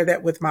will share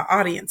that with my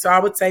audience. So I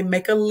would say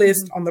make a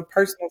list on the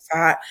personal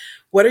side.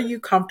 What are you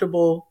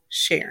comfortable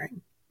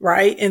sharing?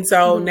 Right. And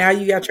so now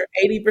you got your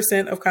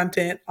 80% of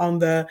content on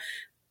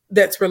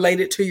that's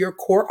related to your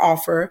core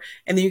offer.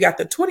 And then you got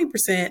the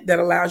 20% that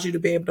allows you to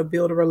be able to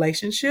build a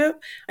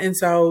relationship. And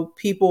so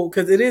people,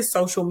 because it is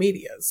social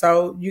media,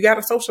 so you got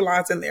to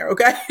socialize in there.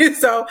 Okay.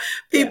 So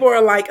people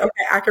are like,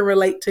 okay, I can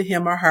relate to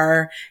him or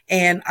her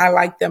and I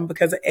like them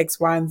because of X,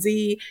 Y, and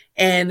Z.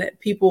 And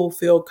people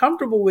feel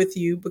comfortable with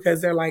you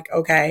because they're like,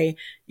 okay,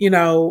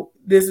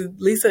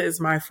 Lisa is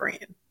my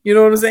friend. You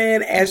know what I'm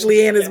saying?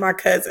 Ashley Ann is my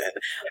cousin.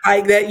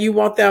 Like that, you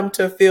want them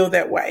to feel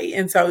that way.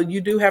 And so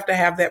you do have to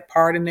have that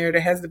part in there.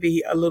 There has to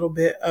be a little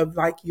bit of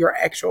like your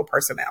actual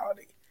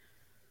personality.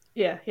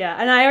 Yeah. Yeah.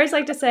 And I always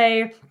like to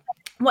say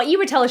what you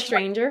would tell a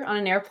stranger on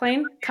an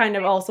airplane kind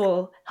of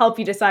also help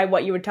you decide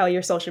what you would tell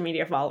your social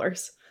media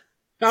followers.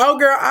 Oh,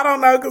 girl, I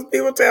don't know because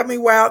people tell me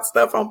wild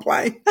stuff on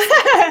planes.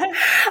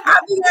 I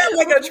do have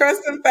like a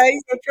trusting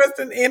face or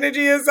trusting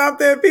energy or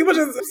something. People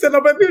just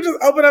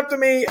open up to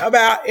me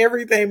about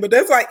everything. But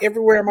that's like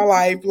everywhere in my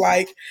life.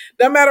 Like,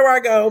 no matter where I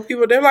go,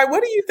 they're like,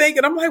 what do you think?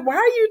 And I'm like, why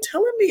are you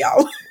telling me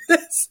all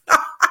this?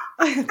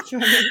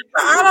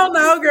 I don't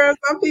know, girl.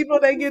 Some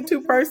people, they get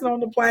too personal on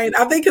the plane.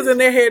 I think because in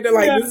their head, they're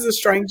like, this is a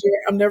stranger.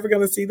 I'm never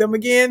going to see them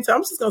again. So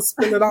I'm just going to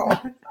spill it all.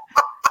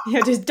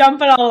 Yeah, just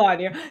dump it all on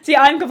you. See,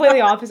 I'm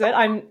completely opposite.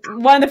 I'm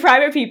one of the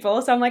private people.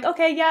 So I'm like,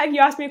 okay, yeah, if you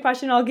ask me a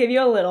question, I'll give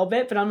you a little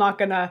bit, but I'm not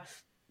going to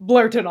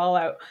blurt it all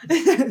out.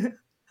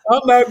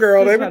 Oh, no,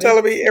 girl. They were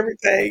telling me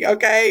everything,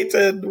 okay?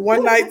 To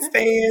one night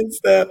stands,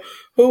 to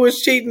who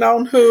was cheating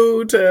on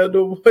who, to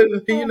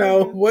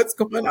what's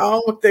going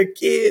on with their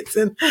kids.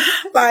 And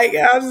like,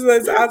 I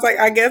was like,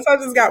 I guess I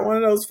just got one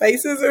of those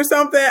faces or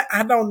something.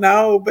 I don't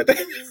know, but...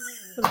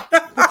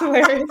 That's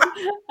hilarious.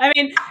 I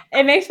mean,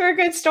 it makes for a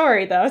good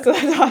story, though, so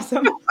that's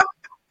awesome.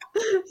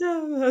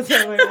 That's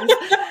hilarious.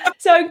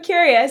 So I'm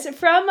curious,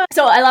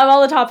 so I love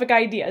all the topic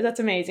ideas. That's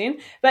amazing.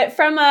 But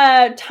from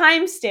a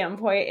time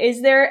standpoint,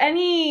 is there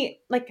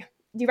any, like, do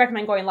you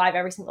recommend going live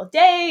every single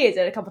day? Is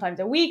it a couple times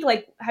a week?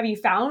 Like, have you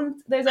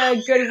found there's a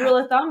good rule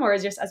of thumb, or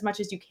is it just as much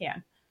as you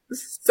can?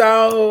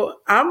 So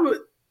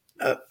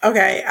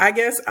okay, I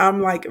guess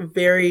I'm like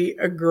very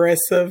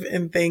aggressive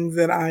in things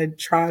that I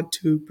try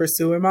to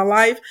pursue in my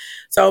life.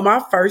 So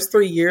my first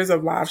 3 years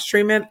of live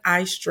streaming,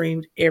 I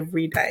streamed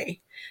every day.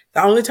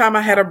 The only time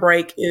I had a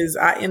break is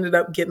I ended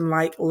up getting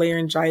like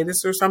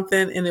laryngitis or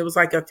something. And it was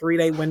like a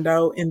 3-day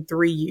window in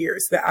 3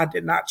 years that I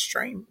did not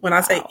stream. When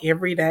I say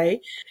every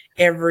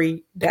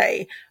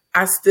day.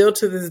 I still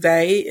to this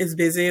day, as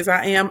busy as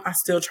I am, I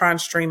still try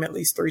and stream at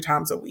least 3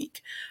 times a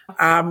week.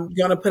 I'm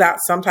going to put out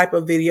some type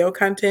of video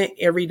content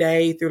every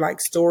day through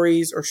like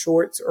stories or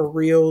shorts or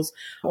reels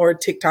or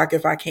TikTok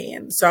if I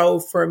can. So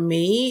for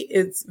me,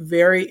 it's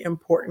very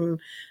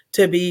important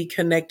to be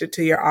connected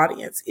to your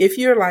audience. If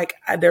you're like,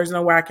 there's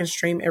no way I can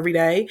stream every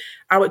day,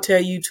 I would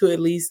tell you to at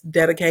least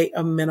dedicate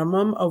a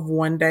minimum of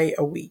 1 day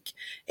a week.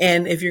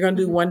 And if you're going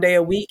to do 1 day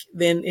a week,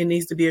 then it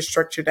needs to be a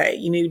structured day.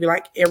 You need to be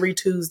like every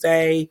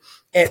Tuesday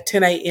at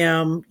 10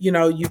 a.m.,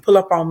 you pull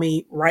up on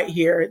me right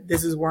here.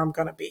 This is where I'm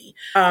going to be.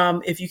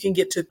 If you can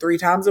get to 3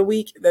 times a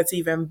week, that's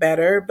even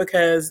better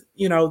because,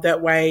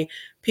 that way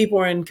people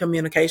are in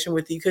communication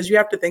with you because you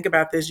have to think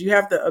about this. You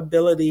have the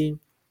ability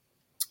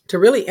to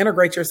really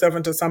integrate yourself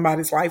into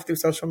somebody's life through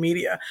social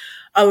media.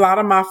 A lot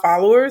of my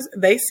followers,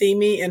 they see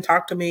me and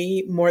talk to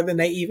me more than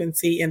they even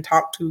see and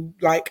talk to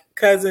like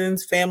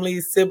cousins,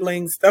 families,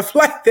 siblings, stuff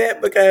like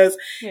that, because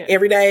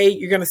every day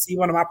you're going to see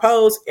one of my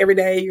posts. Every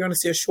day you're going to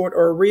see a short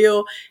or a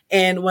reel.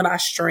 And when I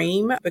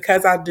stream,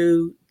 because I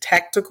do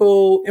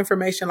tactical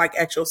information, like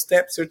actual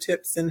steps or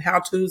tips and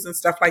how-tos and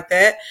stuff like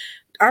that,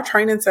 our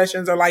training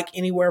sessions are like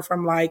anywhere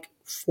from like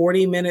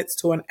 40 minutes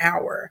to an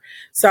hour.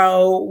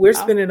 So we're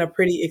spending a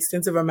pretty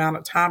extensive amount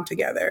of time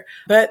together.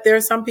 But there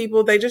are some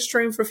people, they just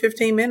stream for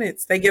 15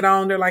 minutes. They get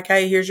on, they're like,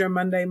 hey, here's your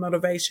Monday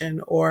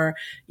motivation. Or,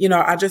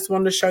 I just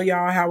wanted to show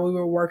y'all how we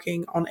were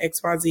working on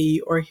XYZ,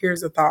 or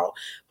here's a thought.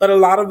 But a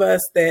lot of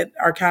us that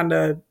are kind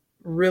of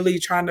really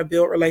trying to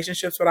build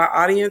relationships with our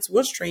audience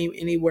will stream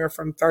anywhere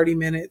from 30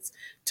 minutes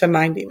to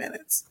 90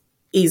 minutes.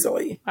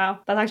 Easily. Wow,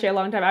 that's actually a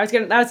long time.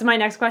 That was my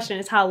next question,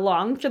 is how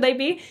long should they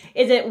be?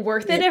 Is it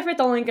worth it if it's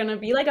only going to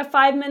be like a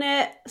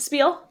 5-minute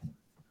spiel?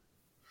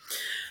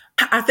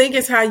 I think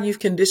it's how you've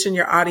conditioned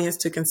your audience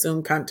to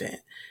consume content.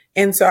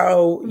 And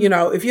so,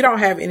 if you don't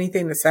have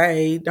anything to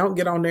say, don't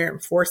get on there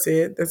and force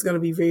it. That's going to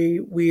be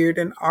very weird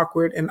and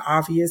awkward and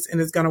obvious,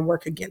 and it's going to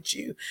work against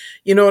you.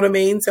 You know what I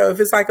mean? So if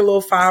it's like a little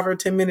 5 or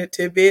 10 minute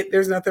tidbit,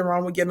 there's nothing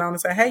wrong with getting on and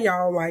say, hey,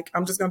 y'all, like,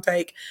 I'm just going to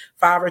take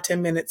 5 or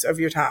 10 minutes of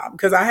your time.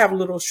 Because I have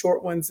little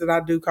short ones that I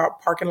do called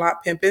parking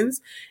lot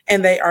pimpins,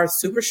 and they are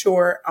super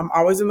short. I'm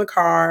always in the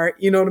car.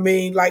 You know what I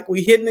mean? Like,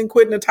 we hitting and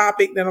quitting a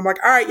topic. Then I'm like,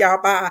 all right,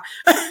 y'all, bye.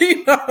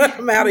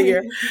 I'm out of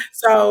here.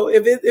 So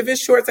if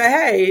it's short, say,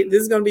 hey,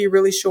 this is going to be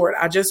really short.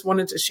 I just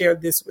wanted to share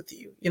this with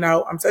you.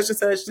 I'm such and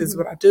such. This is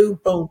what I do.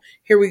 Boom.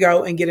 Here we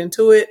go, and get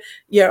into it.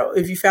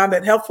 If you found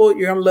that helpful,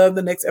 you're going to love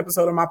the next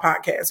episode of my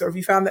podcast. Or if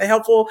you found that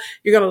helpful,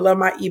 you're going to love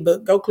my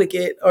ebook. Go click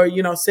it, or,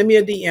 send me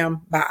a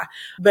DM. Bye.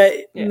 But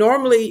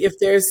normally if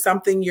there's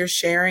something you're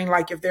sharing,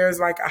 like if there's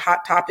like a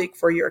hot topic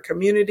for your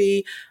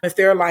community, if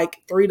there are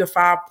like 3 to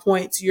 5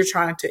 points you're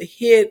trying to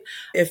hit,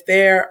 if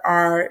there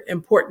are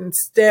important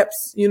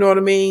steps, you know what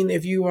I mean?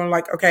 If you are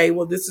like, okay,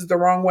 well, this is the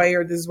wrong way,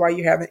 or this is why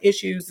you're having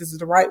issues, this is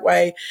the right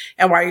way,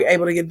 and why you're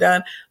able to get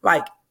done.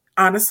 Like,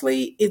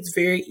 honestly, it's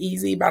very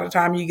easy by the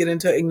time you get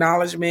into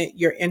acknowledgement,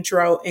 your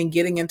intro, and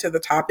getting into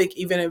the topic.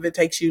 Even if it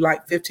takes you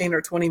like 15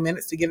 or 20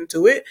 minutes to get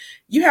into it,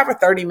 you have a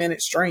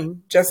 30-minute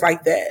stream just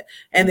like that.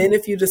 And then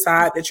if you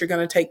decide that you're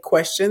going to take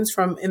questions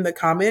from in the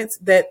comments,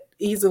 that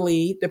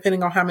easily,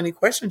 depending on how many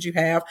questions you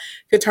have,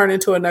 could turn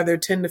into another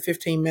 10 to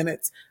 15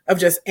 minutes of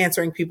just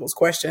answering people's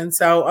questions.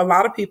 So a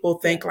lot of people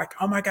think like,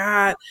 oh my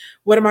God,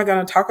 what am I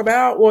going to talk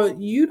about? Well,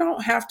 you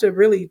don't have to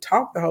really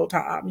talk the whole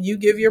time. You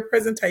give your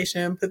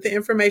presentation, put the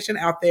information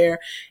out there.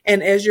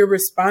 And as you're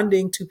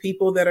responding to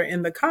people that are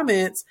in the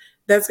comments,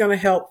 that's going to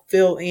help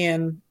fill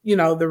in,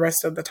 the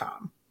rest of the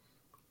time.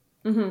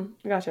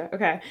 Mm-hmm. Gotcha.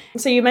 Okay.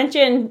 So you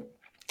mentioned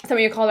some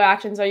of your call to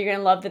actions, or you're going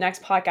to love the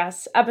next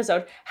podcast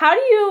episode. How do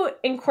you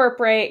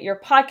incorporate your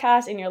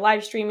podcast and your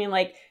live streaming?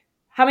 Like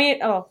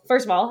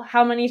first of all,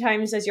 how many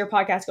times does your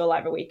podcast go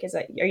live a week?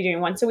 Are you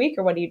doing once a week,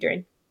 or what are you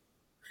doing?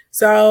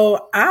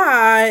 So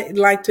I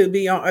like to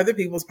be on other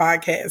people's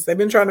podcasts. They've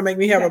been trying to make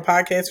me have a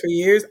podcast for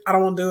years. I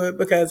don't want to do it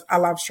because I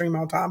live stream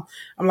all the time.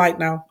 I'm like,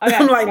 no. Okay,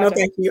 I'm like, no,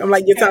 thank you. I'm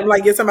like,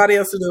 get somebody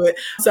else to do it.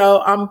 So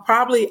I'll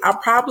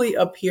probably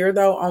appear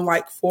though on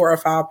like 4 or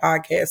 5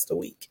 podcasts a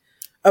week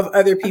of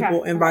other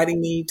people inviting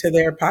me to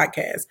their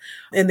podcast.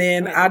 And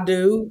then I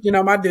do,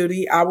 my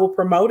duty. I will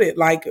promote it.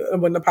 Like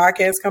when the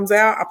podcast comes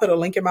out, I put a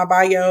link in my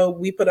bio.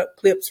 We put up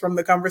clips from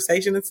the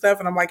conversation and stuff.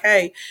 And I'm like,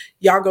 hey,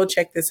 y'all go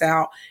check this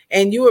out.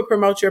 And you would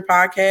promote your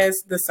podcast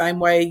the same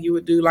way you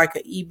would do like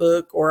an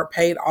ebook or a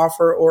paid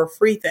offer or a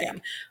free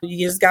thing.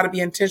 You just got to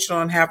be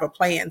intentional and have a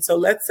plan. So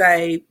let's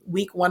say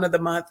week 1 of the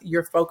month,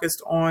 you're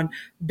focused on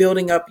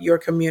building up your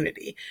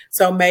community.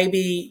 So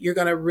maybe you're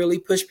going to really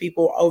push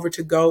people over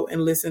to go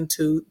and listen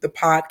to to the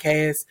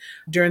podcast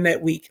during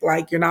that week.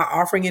 Like, you're not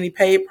offering any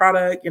paid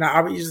product.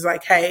 You're just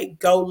like, hey,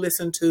 go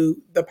listen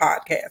to the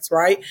podcast,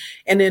 right?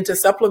 And then to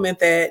supplement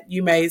that,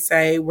 you may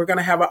say, we're going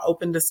to have an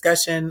open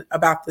discussion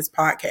about this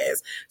podcast.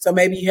 So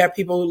maybe you have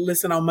people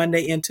listen on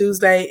Monday and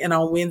Tuesday, and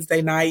on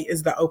Wednesday night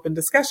is the open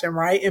discussion,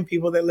 right? And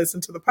people that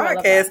listen to the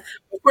podcast,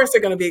 of course,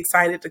 they're going to be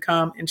excited to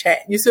come and chat.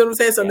 You see what I'm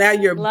saying? So now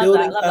you're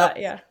building up,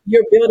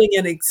 you're building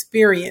an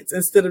experience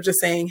instead of just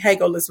saying, hey,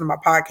 go listen to my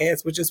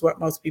podcast, which is what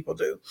most people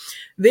do.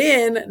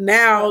 Then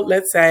now,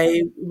 let's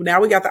say,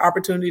 now we got the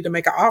opportunity to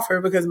make an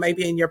offer, because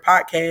maybe in your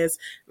podcast,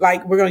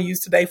 like we're going to use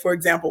today, for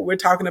example, we're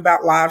talking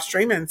about live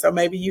streaming. So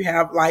maybe you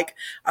have like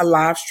a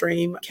live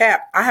stream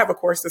cap. I have a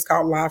course that's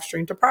called Live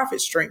Stream to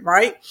Profit Stream,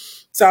 right?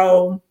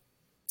 So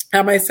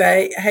I may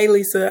say, hey,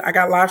 Lisa, I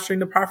got Live Stream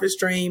to Profit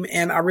Stream,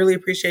 and I really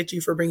appreciate you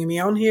for bringing me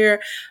on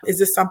here. Is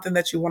this something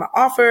that you want to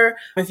offer?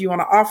 If you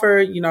want to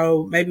offer,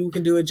 maybe we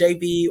can do a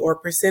JV or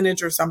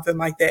percentage or something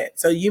like that.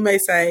 So you may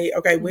say,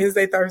 okay,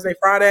 Wednesday, Thursday,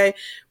 Friday,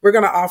 we're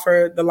going to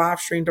offer the Live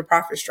Stream to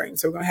Profit Stream.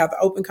 So we're going to have the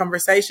open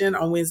conversation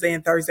on Wednesday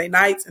and Thursday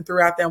nights, and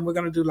throughout them, we're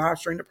going to do Live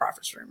Stream to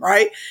Profit Stream,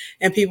 right?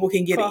 And people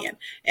can get in.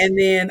 And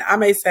then I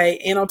may say,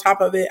 and on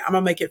top of it, I'm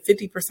going to make it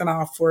 50%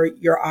 off for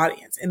your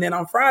audience. And then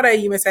on Friday,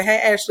 you may say,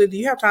 hey, Ashley, do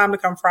you have time to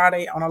come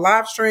Friday on a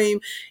live stream,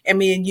 and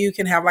me and you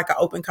can have like an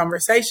open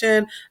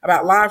conversation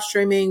about live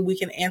streaming? We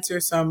can answer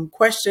some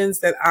questions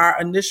that our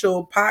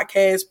initial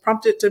podcast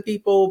prompted to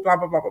people, blah,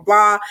 blah, blah, blah,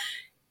 blah.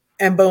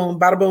 And boom,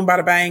 bada boom,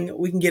 bada bang,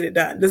 we can get it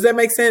done. Does that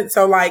make sense?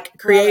 So like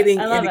creating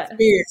an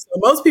experience.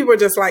 So most people are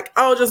just like,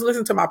 oh, just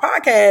listen to my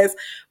podcast.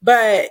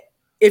 But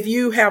if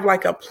you have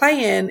like a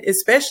plan,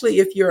 especially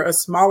if you're a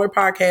smaller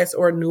podcast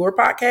or a newer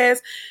podcast,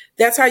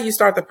 that's how you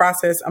start the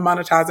process of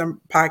monetizing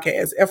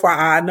podcasts.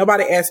 FYI,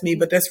 nobody asked me,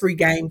 but that's free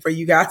game for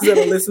you guys that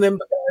are listening,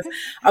 because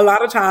a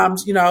lot of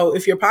times,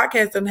 if your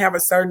podcast doesn't have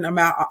a certain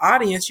amount of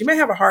audience, you may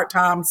have a hard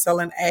time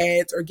selling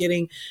ads or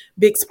getting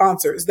big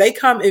sponsors. They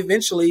come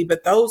eventually,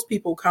 but those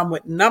people come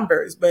with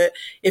numbers. But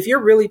if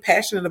you're really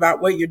passionate about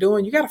what you're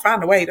doing, you got to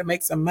find a way to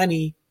make some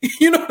money,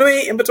 you know what I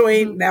mean, in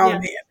between now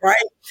and then, right?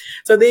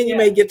 So then you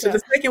may get to the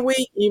second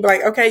week and you be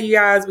like, okay, you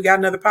guys, we got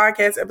another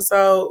podcast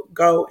episode,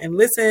 go and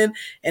listen.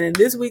 And in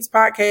this week's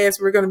podcast,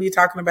 we're going to be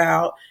talking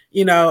about,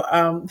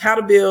 how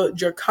to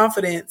build your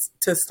confidence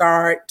to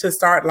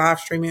start live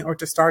streaming or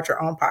to start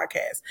your own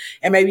podcast.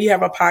 And maybe you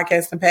have a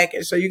podcasting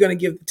package. So you're going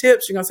to give the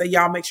tips. You're going to say,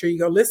 y'all, make sure you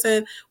go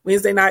listen.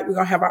 Wednesday night, we're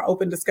going to have our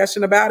open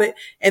discussion about it.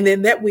 And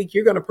then that week,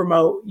 you're going to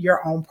promote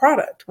your own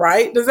product,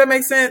 right? Does that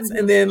make sense? Mm-hmm.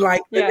 And then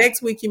like the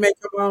next week, you may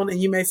come on and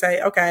you may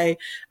say, okay,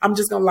 I'm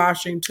just going to live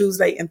stream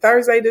Tuesday and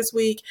Thursday this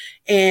week.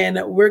 And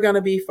we're going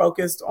to be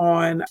focused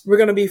on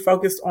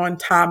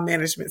time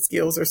management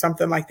skills or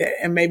something like that.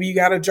 And maybe you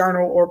got a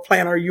journal or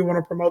planner you want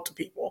to promote to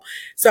people.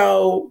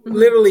 So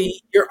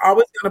literally, you're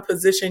always going to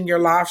position your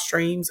live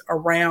streams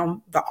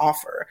around the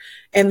offer,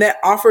 and that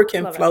offer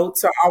can float.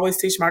 So I always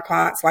teach my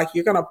clients, like,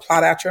 you're going to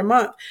plot out your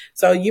month.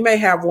 So you may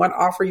have one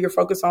offer you're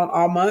focused on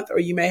all month, or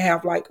you may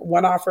have like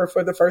one offer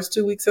for the first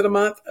 2 weeks of the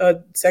month, a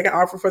second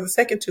offer for the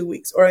second 2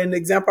 weeks. Or in the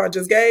example I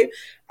just gave,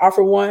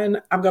 offer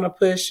one, I'm going to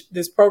push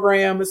this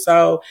program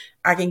so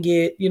I can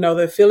get,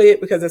 the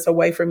affiliate, because it's a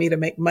way for me to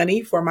make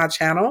money for my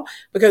channel.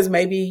 Because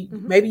maybe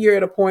you're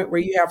at a point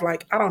where you have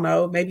like, I don't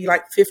know, maybe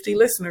like 50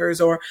 listeners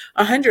or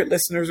 100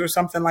 listeners or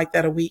something like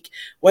that a week.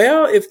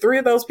 Well, if 3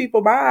 of those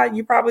people buy,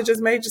 you probably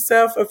just made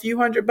yourself a few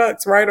 $100,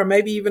 right? Or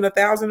maybe even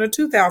 $1,000 or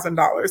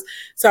 $2,000.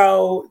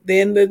 So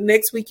then the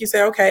next week you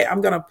say, okay,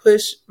 I'm going to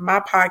push my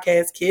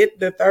podcast kit.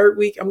 The third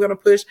week, I'm going to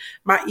push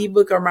my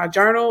ebook or my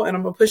journal, and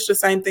I'm going to push the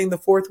same thing the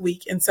fourth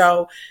week. And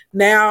so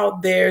now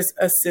there's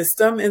a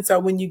system. And so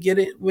when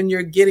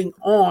you're getting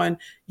on,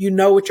 you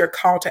know what your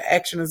call to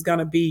action is going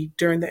to be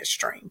during that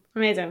stream.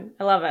 Amazing.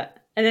 I love it.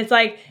 And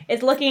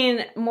it's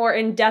looking more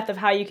in depth of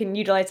how you can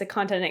utilize the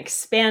content and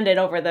expand it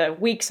over the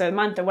weeks or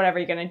month or whatever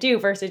you're going to do,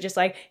 versus just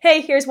like,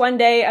 hey, here's one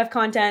day of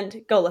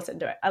content, go listen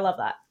to it. I love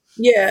that.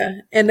 Yeah.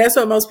 And that's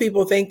what most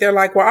people think. They're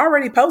like, well, I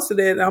already posted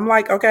it. And I'm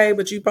like, okay,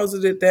 but you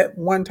posted it that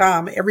one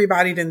time.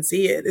 Everybody didn't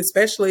see it,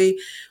 especially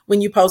when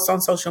you post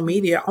on social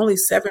media. Only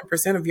 7%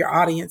 of your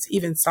audience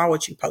even saw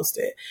what you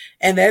posted.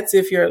 And that's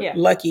if you're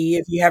lucky,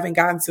 if you haven't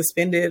gotten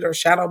suspended or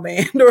shadow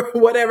banned or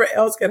whatever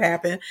else could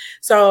happen.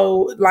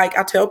 So like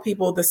I tell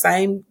people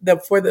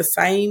for the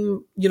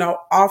same,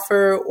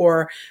 offer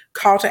or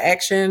call to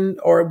action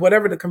or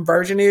whatever the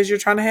conversion is you're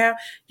trying to have,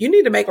 you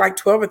need to make like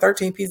 12 or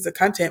 13 pieces of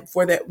content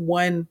for that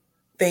one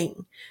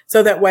thing.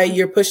 So that way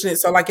you're pushing it.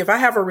 So like if I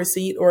have a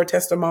receipt or a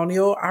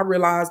testimonial, I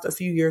realized a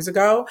few years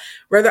ago,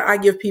 whether I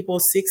give people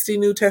 60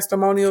 new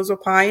testimonials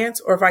of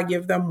clients or if I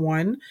give them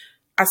one,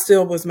 I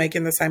still was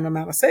making the same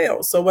amount of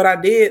sales. So what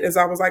I did is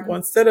I was like, well,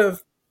 instead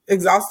of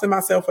exhausting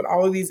myself with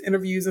all of these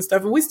interviews and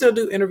stuff, and we still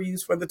do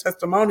interviews for the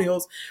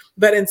testimonials,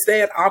 but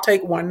instead I'll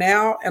take one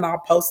now and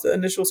I'll post the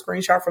initial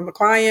screenshot from the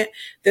client.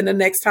 Then the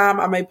next time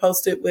I may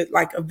post it with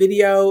like a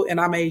video and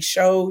I may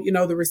show,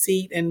 the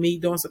receipt and me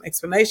doing some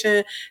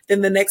explanation.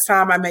 Then the next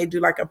time I may do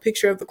like a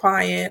picture of the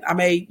client. I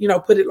may,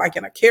 put it like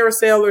in a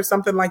carousel or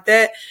something like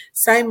that.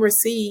 Same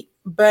receipt,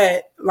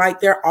 but like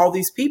there are all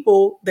these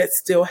people that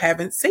still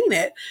haven't seen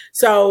it.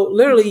 So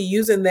literally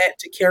using that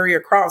to carry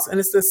across. And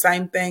it's the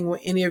same thing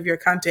with any of your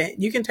content.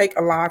 You can take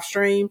a live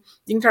stream,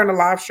 you can turn a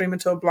live stream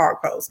into a blog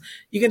post.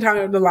 You can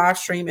turn the live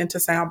stream into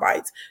sound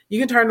bites. You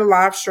can turn the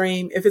live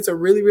stream, if it's a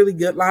really, really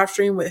good live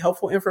stream with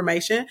helpful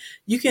information,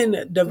 you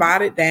can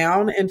divide it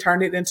down and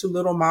turn it into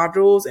little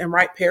modules and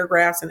write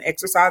paragraphs and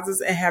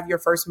exercises and have your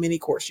first mini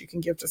course you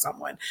can give to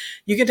someone.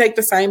 You can take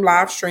the same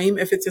live stream.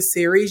 If it's a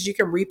series, you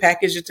can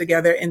repackage it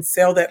together and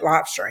sell that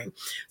live stream.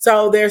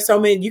 So there's so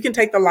many, you can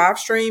take the live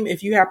stream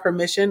if you have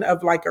permission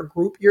of like a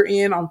group you're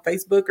in on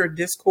Facebook or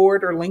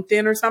Discord or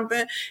LinkedIn or something.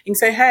 You can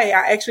say, hey,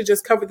 I actually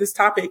just covered this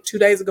topic 2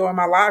 days ago in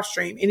my live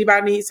stream.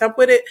 Anybody needs help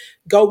with it?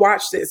 Go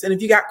watch this. And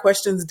if you got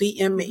questions,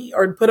 DM me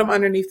or put them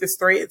underneath this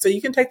thread. So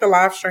you can take the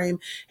live stream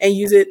and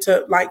use it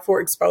to like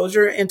for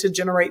exposure and to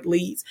generate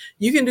leads.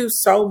 You can do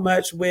so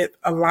much with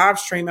a live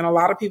stream. And a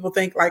lot of people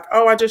think like,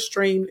 oh, I just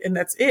streamed and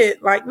that's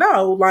it. Like,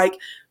 no, like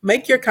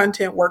make your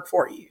content work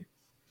for you.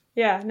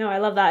 Yeah, no, I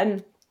love that.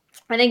 And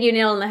I think you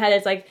nailed it on the head.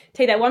 It's like,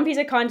 take that one piece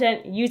of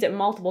content, use it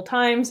multiple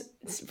times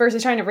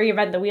versus trying to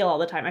reinvent the wheel all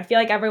the time. I feel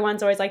like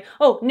everyone's always like,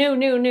 oh,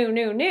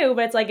 new.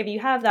 But it's like, if you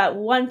have that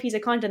one piece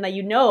of content that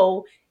you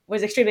know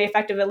was extremely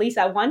effective at least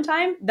that one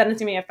time, then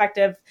it's going to be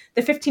effective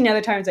the 15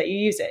 other times that you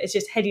use it. It's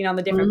just hitting on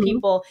the different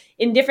people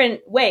in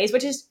different ways,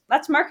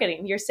 that's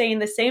marketing. You're saying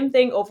the same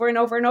thing over and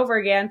over and over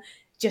again,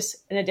 just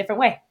in a different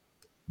way.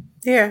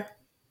 Yeah.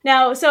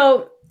 Now,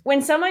 so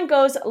when someone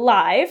goes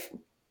live,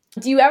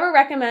 do you ever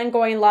recommend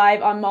going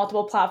live on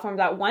multiple platforms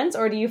at once,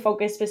 or do you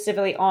focus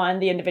specifically on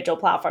the individual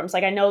platforms?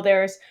 Like I know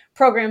there's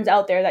programs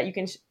out there that you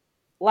can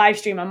live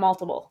stream on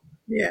multiple.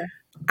 Yeah.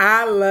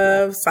 I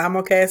love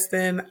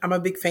simulcasting. I'm a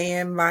big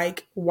fan.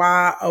 Like,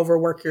 why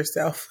overwork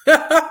yourself?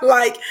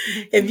 Like,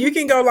 if you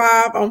can go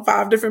live on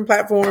 5 different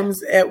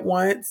platforms at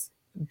once,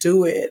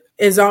 do it.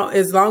 As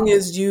long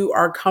as you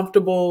are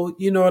comfortable,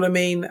 you know what I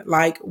mean?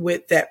 Like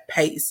with that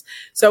pace.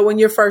 So when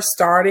you're first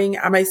starting,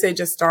 I may say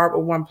just start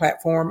with one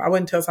platform. I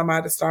wouldn't tell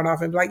somebody to start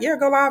off and be like, yeah,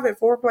 go live at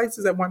 4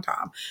 places at one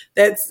time.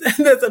 That's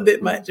a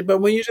bit much. But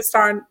when you just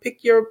start,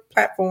 pick your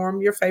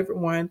platform, your favorite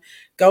one,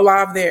 go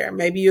live there.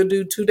 Maybe you'll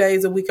do 2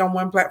 days a week on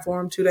one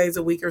platform, 2 days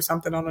a week or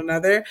something on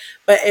another.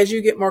 But as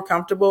you get more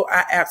comfortable,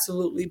 I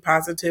absolutely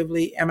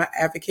positively am an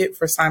advocate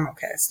for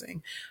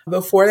simulcasting.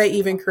 Before they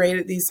even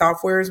created these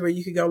softwares where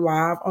you could go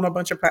live on a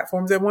bunch of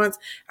platforms at once,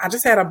 I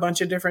just had a bunch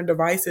of different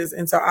devices.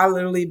 And so I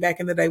literally back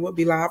in the day would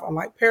be live on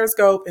like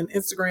Periscope and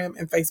Instagram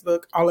and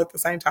Facebook all at the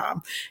same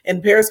time.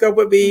 And Periscope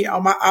would be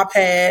on my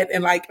iPad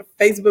and like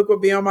Facebook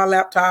would be on my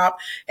laptop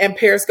and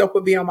Periscope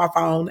would be on my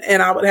phone.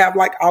 And I would have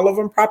like all of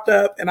them propped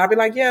up and I'd be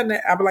like, yeah, and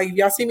I'd be like, if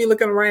y'all see me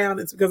looking around,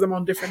 it's because I'm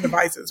on different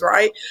devices,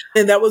 right?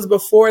 And that was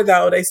before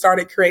though, they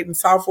started creating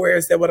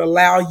softwares that would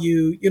allow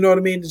you, you know what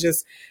I mean, to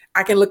just,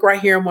 I can look right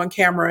here on one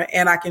camera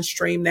and I can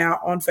stream now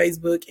on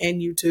Facebook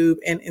and YouTube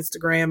and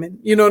Instagram and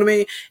you know what I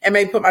mean? And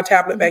maybe put my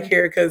tablet back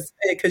here because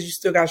you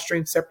still got to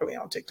stream separately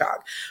on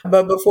TikTok.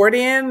 But before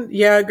then,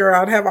 yeah, girl,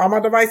 I'd have all my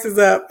devices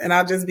up and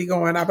I'd just be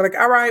going. I'd be like,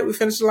 all right, we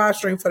finished the live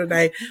stream for the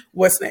day.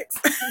 What's next?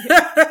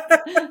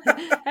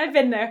 I've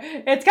been there.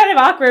 It's kind of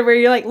awkward where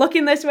you're like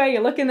looking this way,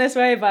 you're looking this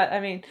way. But I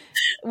mean,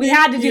 we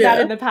had to do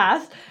that in the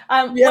past.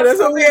 Yeah, that's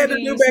what we had to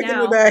do back in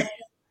the day.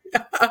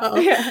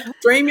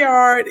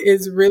 StreamYard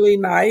is really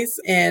nice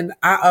and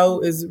IO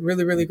is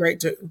really, really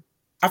great too.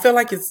 I feel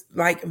like it's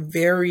like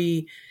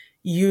very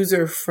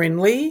user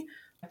friendly.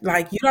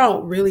 Like you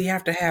don't really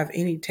have to have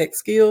any tech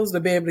skills to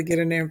be able to get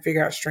in there and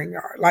figure out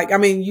StreamYard. Like, I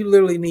mean, you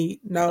literally need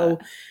no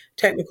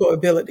technical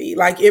ability.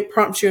 Like it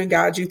prompts you and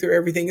guides you through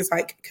everything. It's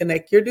like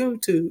connect your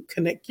YouTube,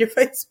 connect your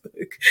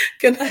Facebook,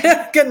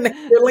 connect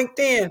your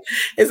LinkedIn.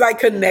 It's like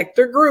connect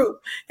your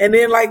group. And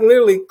then like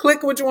literally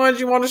click which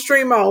ones you want to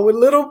stream on with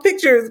little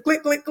pictures.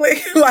 Click. Like,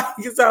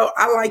 so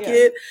I like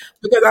it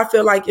because I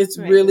feel like it's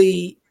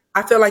really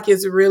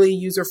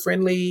user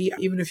friendly.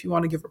 Even if you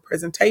want to give a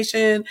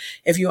presentation,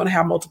 if you want to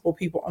have multiple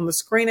people on the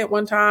screen at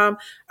one time,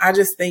 I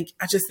just think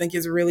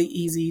it's really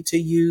easy to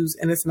use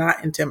and it's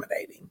not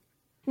intimidating.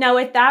 Now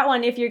with that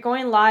one, if you're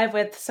going live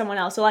with someone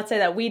else, so let's say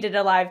that we did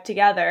a live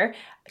together,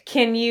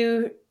 can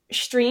you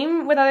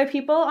stream with other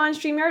people on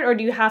StreamYard or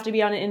do you have to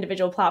be on an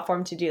individual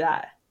platform to do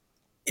that?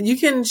 You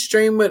can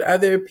stream with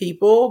other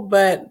people,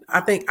 but I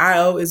think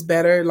IO is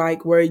better,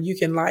 like where you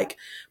can like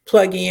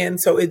plug in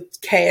so it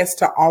casts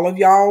to all of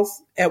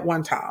y'all's at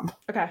one time.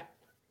 Okay.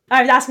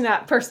 I was asking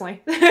that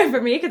personally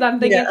for me because I'm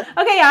thinking,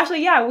 okay,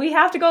 Ashley, we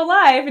have to go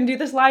live and do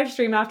this live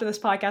stream after this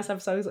podcast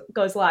episode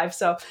goes live.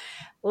 So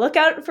look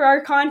out for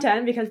our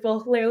content because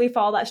we'll clearly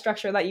follow that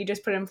structure that you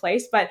just put in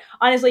place. But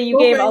honestly, you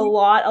gave a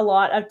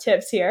lot of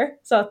tips here.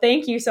 So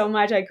thank you so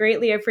much. I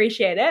greatly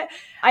appreciate it.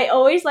 I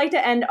always like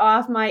to end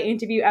off my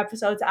interview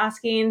episodes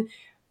asking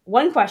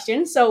one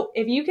question. So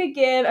if you could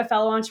give a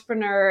fellow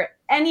entrepreneur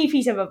any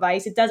piece of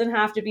advice, it doesn't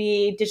have to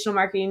be digital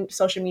marketing,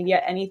 social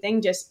media,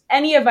 anything, just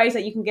any advice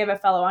that you can give a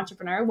fellow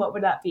entrepreneur, what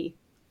would that be?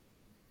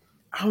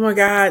 Oh my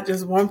God,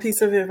 just one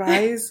piece of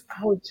advice?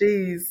 Oh,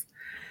 geez.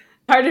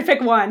 Hard to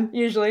pick one,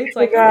 usually. It's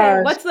like,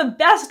 okay, what's the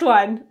best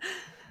one?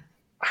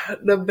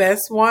 The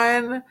best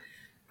one,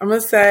 I'm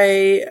going to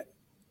say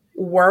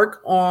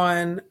work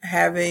on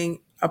having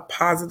a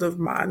positive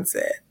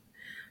mindset.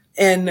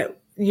 And,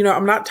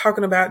 I'm not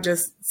talking about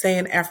just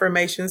saying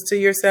affirmations to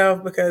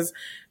yourself, because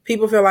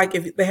people feel like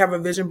if they have a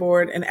vision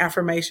board and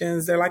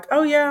affirmations, they're like,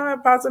 oh yeah, I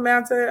have positive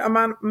mindset,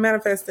 I'm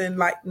manifesting.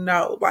 Like,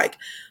 no, like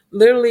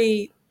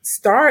literally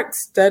start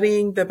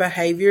studying the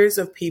behaviors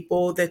of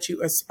people that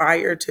you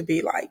aspire to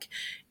be like,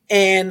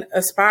 and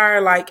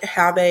aspire like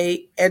how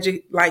they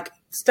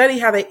study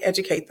how they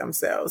educate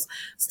themselves,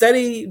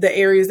 study the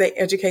areas they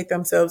educate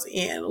themselves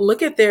in,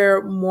 look at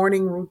their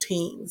morning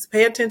routines,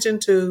 pay attention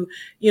to,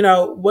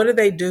 what do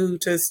they do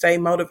to stay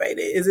motivated?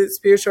 Is it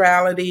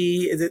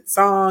spirituality? Is it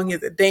song?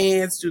 Is it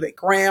dance? Do they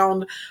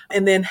ground?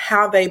 And then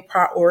how they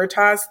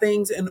prioritize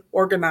things and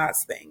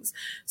organize things.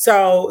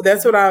 So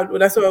that's what I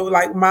would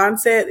like.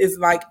 Mindset is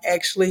like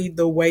actually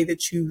the way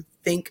that you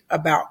think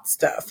about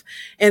stuff.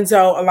 And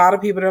so a lot of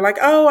people are like,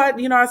 oh,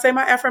 I say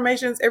my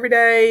affirmations every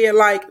day.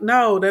 Like,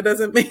 no, that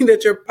doesn't mean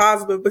that you're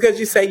positive because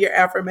you say your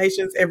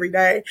affirmations every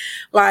day.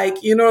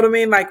 Like, you know what I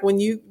mean? Like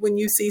when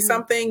you see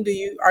something,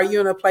 are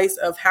you in a place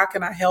of how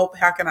can I help?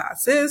 How can I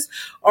assist?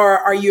 Or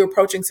are you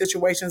approaching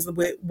situations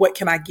with what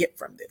can I get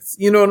from this?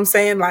 You know what I'm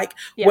saying? Like,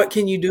 what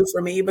can you do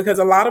for me? Because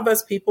a lot of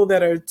us people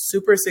that are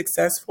super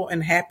successful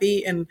and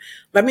happy, and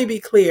let me be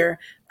clear,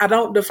 I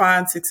don't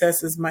define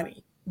success as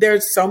money.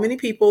 There's so many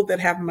people that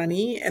have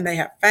money and they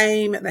have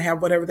fame and they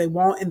have whatever they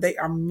want and they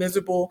are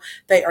miserable.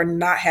 They are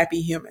not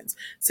happy humans.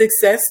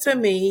 Success to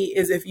me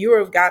is if you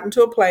have gotten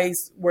to a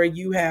place where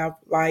you have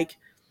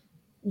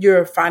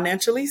you're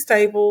financially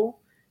stable,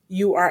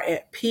 you are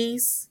at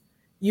peace,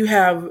 you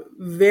have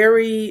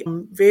very,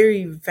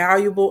 very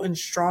valuable and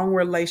strong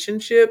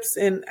relationships.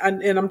 And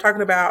I'm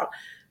talking about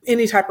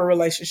any type of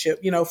relationship,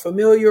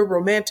 familiar,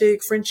 romantic,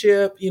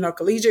 friendship,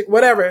 collegiate,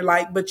 whatever,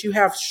 but you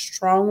have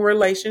strong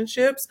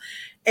relationships,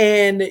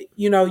 and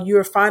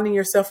you're finding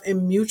yourself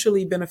in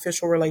mutually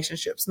beneficial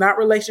relationships, not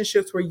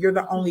relationships where you're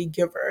the only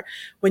giver.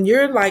 When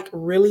you're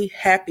really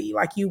happy,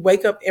 like you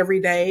wake up every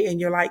day and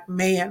you're like,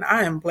 man,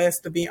 I am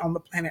blessed to be on the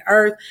planet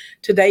Earth.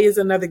 Today is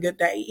another good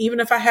day.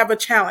 Even if I have a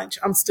challenge,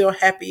 I'm still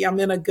happy.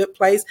 I'm in a good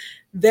place.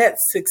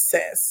 That's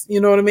success. You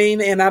know what I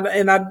mean? And I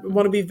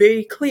want to be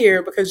very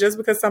clear, because just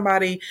because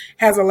somebody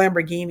has a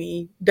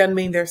Lamborghini doesn't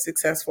mean they're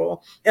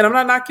successful. And I'm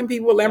not knocking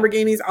people with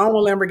Lamborghinis. I own a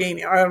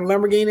Lamborghini. I have a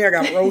Lamborghini. I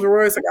got a Rolls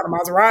Royce. I got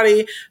a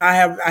Maserati. I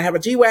have a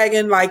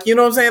G-Wagon. You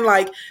know what I'm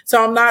saying?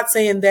 So I'm not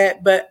saying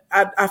that, but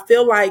I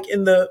feel like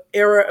in the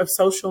era of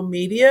social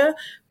media,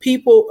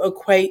 people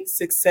equate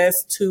success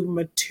to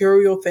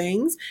material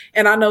things.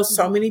 And I know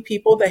so many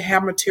people that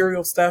have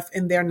material stuff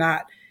and they're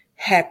not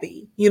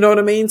happy. You know what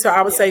I mean? So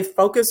I would say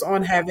focus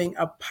on having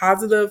a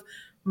positive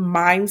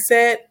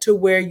mindset to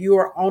where you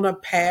are on a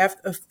path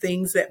of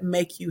things that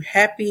make you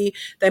happy,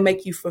 they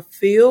make you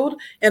fulfilled.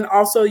 And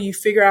also you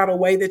figure out a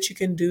way that you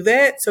can do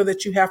that so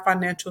that you have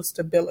financial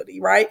stability,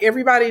 right?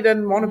 Everybody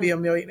doesn't want to be a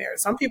millionaire.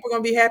 Some people are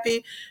going to be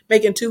happy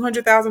making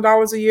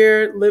 $200,000 a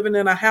year, living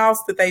in a house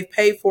that they've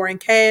paid for in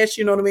cash.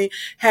 You know what I mean?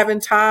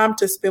 Having time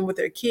to spend with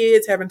their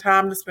kids, having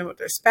time to spend with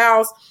their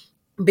spouse,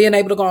 being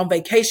able to go on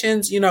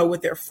vacations,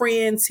 with their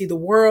friends, see the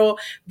world,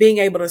 being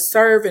able to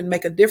serve and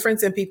make a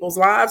difference in people's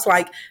lives.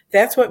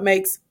 That's what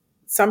makes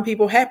some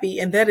people happy.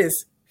 And that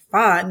is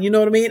fine. You know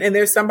what I mean? And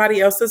there's somebody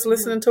else that's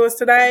listening to us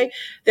today.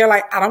 They're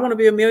like, I don't want to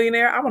be a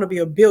millionaire. I want to be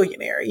a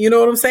billionaire. You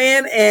know what I'm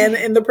saying? And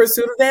in the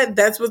pursuit of that,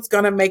 that's what's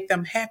going to make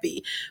them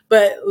happy.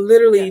 But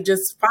literally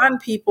just find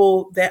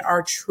people that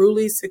are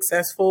truly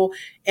successful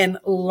and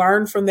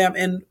learn from them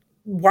and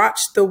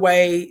watch the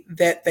way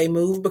that they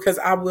move. Because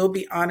I will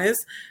be honest,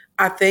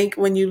 I think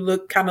when you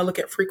look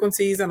at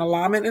frequencies and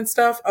alignment and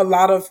stuff, a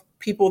lot of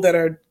people that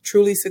are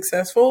truly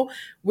successful,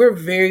 we're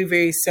very,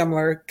 very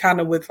similar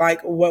kind of with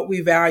what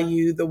we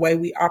value, the way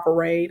we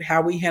operate,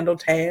 how we handle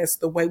tasks,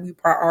 the way we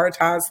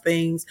prioritize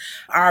things,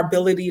 our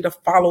ability to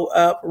follow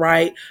up,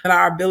 right? And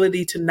our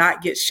ability to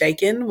not get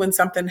shaken when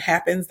something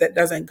happens that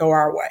doesn't go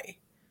our way.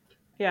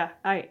 Yeah,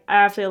 I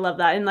absolutely love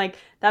that. And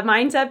that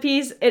mindset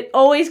piece, it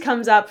always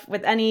comes up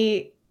with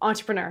any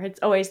entrepreneur.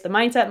 It's always the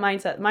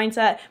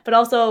mindset, but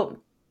also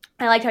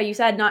I like how you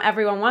said not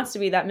everyone wants to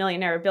be that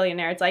millionaire or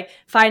billionaire. It's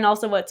find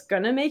also what's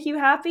going to make you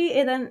happy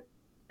and then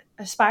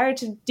aspire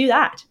to do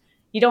that.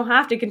 You don't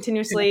have to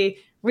continuously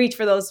reach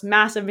for those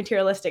massive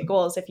materialistic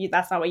goals if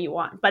that's not what you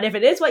want. But if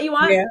it is what you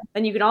want,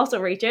 then you can also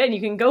reach it and you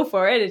can go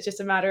for it. It's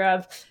just a matter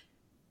of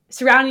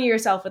surrounding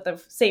yourself with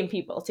the same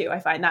people too. I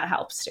find that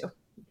helps too.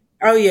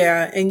 Oh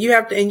yeah. And you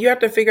have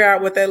to figure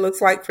out what that looks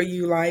like for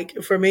you.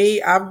 For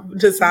me, I've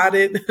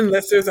decided,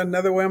 unless there's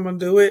another way I'm going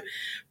to do it,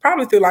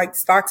 probably through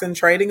stocks and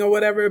trading or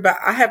whatever, but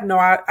I have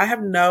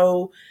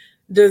no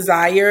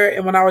desire.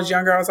 And when I was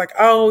younger, I was like,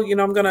 oh,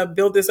 I'm going to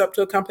build this up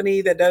to a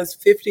company that does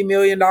 $50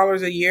 million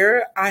a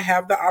year. I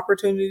have the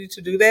opportunity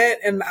to do that.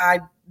 And I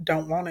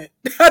don't want it.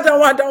 I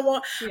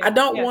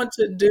don't want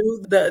to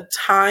do the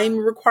time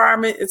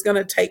requirement it's going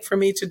to take for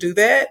me to do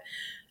that.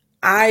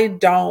 I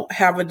don't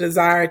have a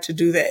desire to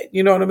do that.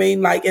 You know what I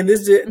mean? Like, and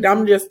this,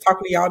 I'm just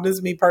talking to y'all. This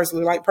is me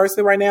personally. Like,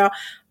 personally, right now,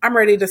 I'm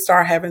ready to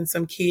start having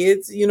some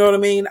kids. You know what I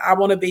mean? I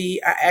want to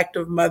be an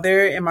active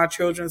mother in my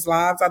children's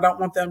lives. I don't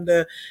want them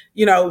to,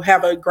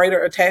 have a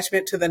greater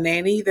attachment to the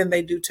nanny than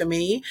they do to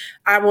me.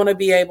 I want to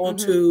be able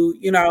to,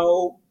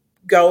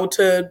 go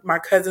to my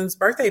cousin's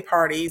birthday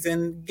parties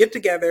and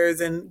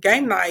get-togethers and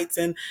game nights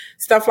and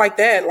stuff like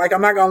that. Like,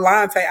 I'm not going to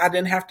lie and say I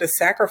didn't have to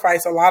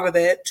sacrifice a lot of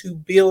that to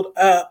build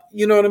up,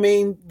 you know what I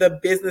mean, the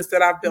business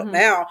that I've built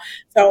now.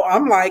 So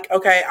I'm like,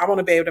 okay, I want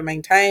to be able to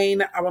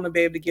maintain. I want to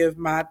be able to give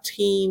my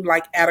team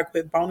like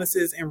adequate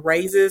bonuses and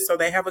raises so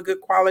they have a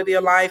good quality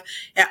of life.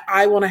 And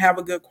I want to have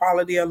a good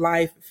quality of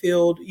life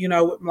filled,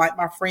 with like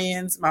my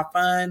friends, my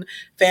fun,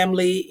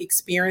 family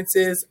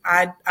experiences.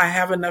 I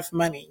have enough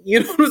money.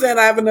 You know what I'm saying?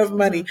 I have enough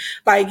money.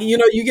 Like,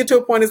 you get to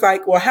a point, it's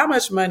like, well, how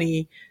much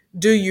money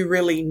do you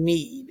really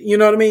need? You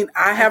know what I mean?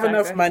 I have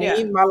enough money.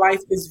 Yeah. My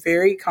life is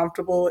very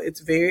comfortable.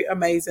 It's very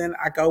amazing.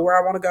 I go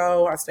where I want to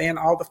go. I stay in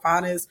all the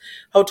finest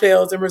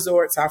hotels and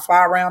resorts. I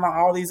fly around on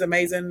all these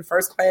amazing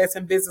first class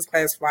and business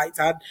class flights.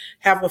 I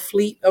have a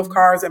fleet of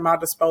cars at my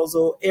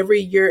disposal.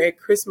 Every year at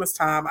Christmas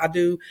time, I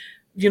do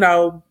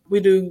we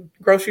do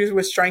groceries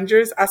with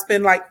strangers. I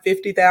spend like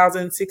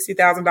 $50,000,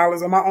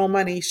 $60,000 on my own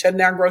money shutting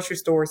down grocery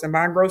stores and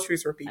buying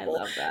groceries for people. I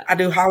love that. I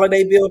do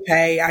holiday bill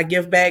pay. I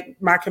give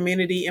back my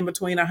community in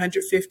between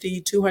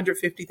 $150,000,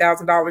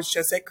 $250,000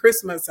 just at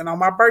Christmas and on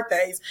my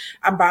birthdays.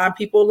 I'm buying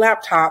people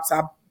laptops.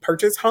 I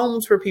purchase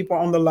homes for people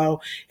on the low.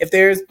 If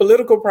there's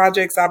political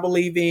projects I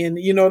believe in,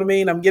 you know what I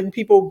mean? I'm getting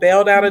people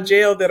bailed out of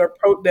jail that are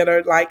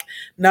like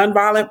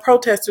nonviolent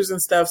protesters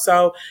and stuff.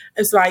 So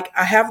it's like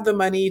I have the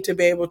money to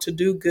be able to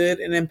do good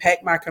and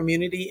impact my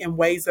community in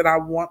ways that I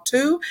want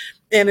to.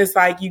 And it's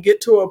like you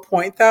get to a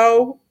point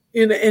though,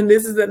 and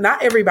this is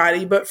not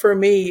everybody, but for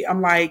me,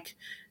 I'm like,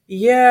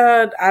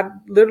 yeah, I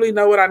literally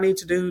know what I need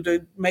to do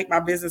to make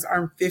my business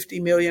earn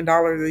 $50 million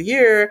a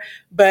year.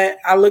 But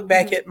I look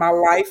back at my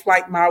life,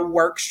 like my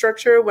work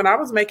structure, when I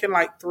was making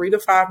like $3 to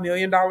 $5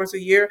 million a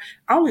year,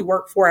 I only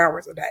worked 4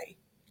 hours a day.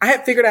 I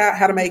had figured out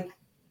how to make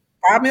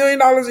 $5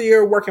 million a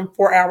year working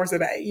 4 hours a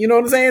day. You know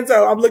what I'm saying?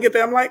 So I'm looking at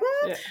that. I'm like,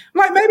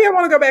 maybe I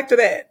want to go back to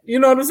that. You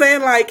know what I'm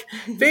saying? Like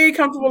very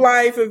comfortable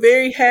life,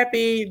 very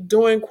happy,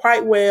 doing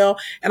quite well.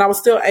 And I was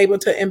still able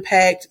to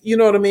impact, you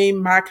know what I mean?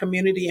 My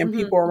community and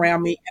people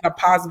around me in a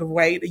positive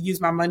way to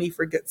use my money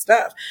for good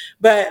stuff.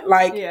 But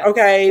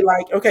okay,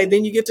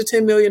 then you get to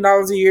 $10 million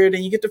a year,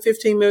 then you get to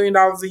 $15 million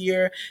a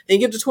year, then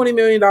you get to $20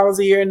 million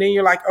a year. And then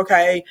you're like,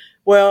 okay,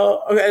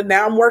 well,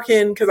 now I'm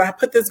working because I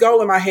put this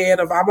goal in my head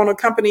of I want a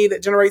company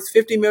that generates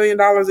 $50 million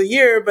a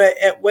year, but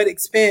at what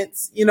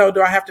expense,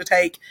 do I have to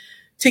take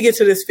to get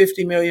to this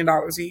 $50 million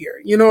a year?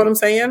 You know what I'm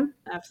saying?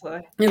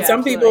 Absolutely. And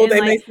some people, they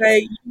may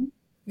say,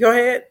 go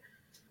ahead.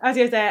 I was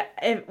going to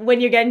say, when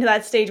you're getting to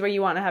that stage where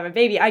you want to have a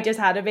baby, I just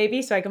had a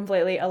baby, so I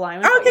completely align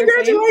with what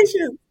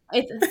congratulations.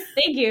 You're saying.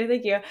 Thank you.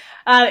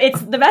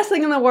 It's the best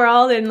thing in the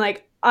world. And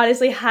like,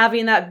 honestly,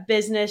 having that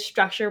business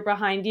structure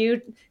behind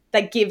you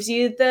that gives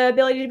you the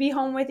ability to be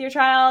home with your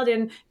child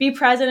and be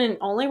present and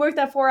only work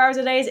that 4 hours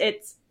a day,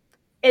 it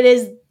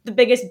is the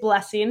biggest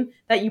blessing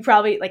that you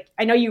probably, like,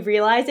 I know you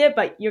realize it,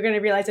 but you're going to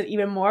realize it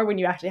even more when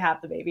you actually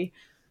have the baby.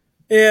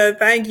 Yeah,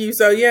 thank you.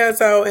 So,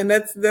 and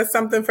that's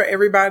something for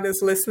everybody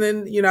that's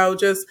listening,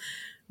 just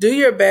do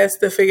your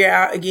best to figure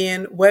out,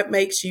 again, what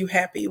makes you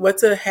happy.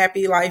 What's a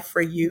happy life for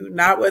you?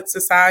 Not what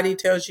society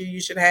tells you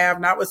should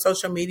have, not what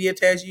social media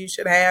tells you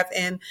should have.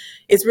 And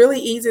it's really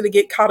easy to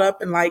get caught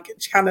up in like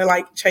kind of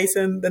like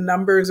chasing the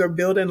numbers or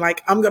building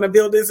like, I'm going to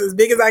build this as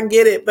big as I can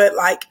get it. But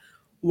like,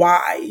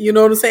 why? You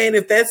know what I'm saying?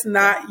 If that's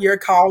not your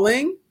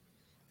calling,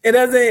 it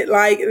doesn't,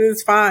 like,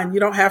 it's fine. You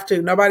don't have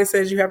to. Nobody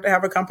says you have to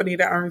have a company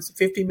that earns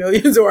 50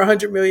 million or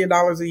 $100 million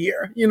a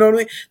year. You know what I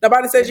mean?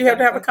 Nobody says you have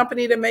to have a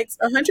company that makes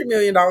 $100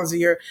 million a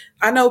year.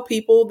 I know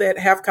people that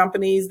have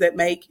companies that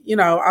make,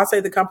 I'll say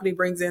the company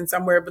brings in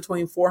somewhere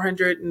between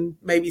 400 and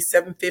maybe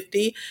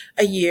 750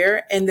 a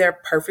year, and they're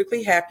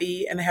perfectly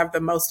happy and they have the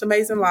most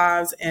amazing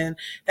lives and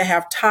they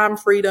have time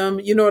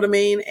freedom. You know what I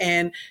mean?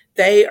 And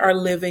they are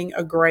living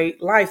a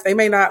great life. They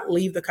may not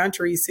leave the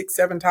country 6,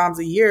 7 times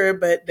a year,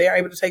 but they're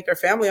able to take their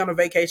family on a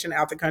vacation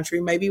out the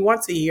country maybe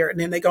once a year. And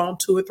then they go on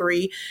 2 or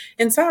 3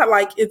 inside.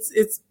 Like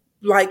it's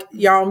like,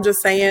 y'all, I'm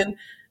just saying,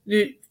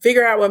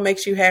 figure out what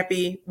makes you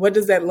happy. What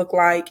does that look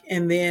like?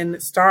 And then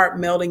start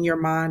melding your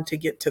mind to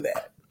get to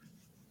that.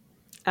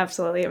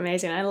 Absolutely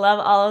amazing. I love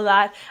all of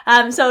that.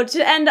 So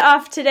to end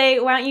off today,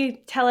 why don't you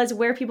tell us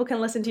where people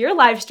can listen to your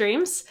live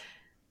streams?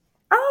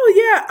 Oh,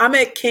 yeah. I'm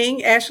at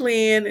King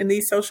Ashley Ann in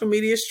these social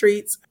media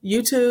streets.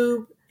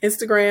 YouTube,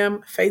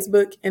 Instagram,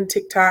 Facebook, and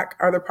TikTok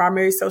are the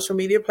primary social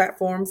media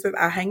platforms that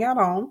I hang out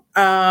on.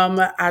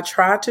 I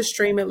try to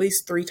stream at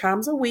least 3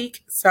 times a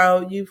week.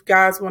 So you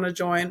guys want to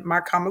join my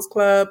Commas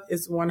Club.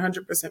 It's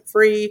 100%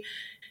 free.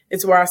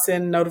 It's where I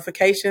send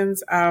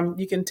notifications.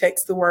 You can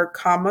text the word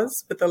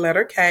commas with the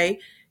letter K,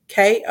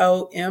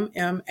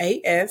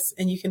 KOMMAS,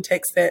 and you can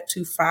text that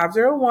to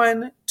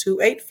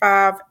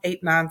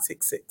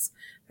 501-285-8966.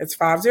 It's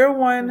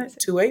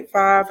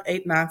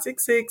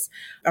 501-285-8966.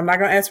 I'm not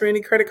going to ask for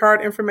any credit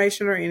card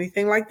information or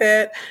anything like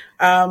that.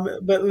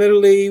 But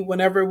literally,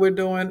 whenever we're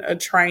doing a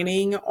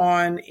training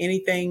on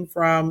anything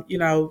from,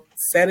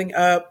 setting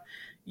up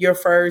your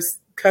first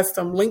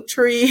custom link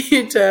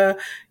tree to,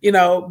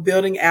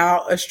 building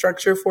out a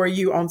structure for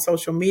you on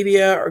social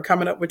media or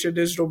coming up with your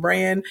digital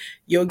brand,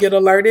 you'll get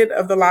alerted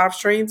of the live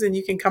streams and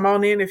you can come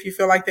on in if you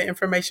feel like the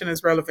information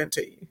is relevant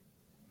to you.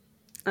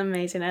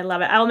 Amazing. I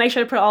love it. I will make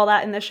sure to put all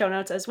that in the show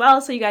notes as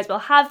well, so you guys will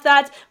have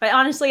that. But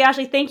honestly,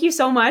 Ashley, thank you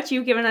so much.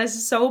 You've given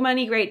us so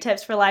many great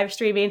tips for live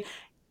streaming.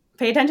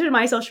 Pay attention to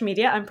my social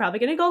media. I'm probably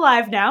going to go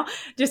live now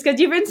just because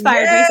you've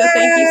inspired me. So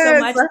thank you so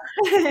much.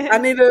 I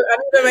need to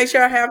make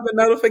sure I have the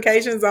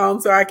notifications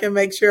on so I can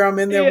make sure I'm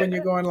in there when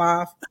you're going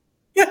live.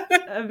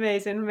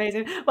 Amazing.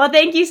 Well,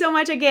 thank you so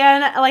much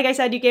again. Like I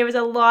said, you gave us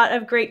a lot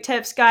of great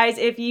tips, guys.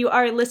 If you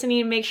are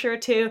listening, make sure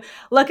to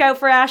look out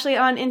for Ashley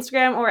on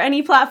Instagram or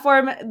any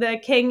platform. The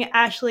King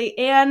Ashley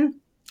Ann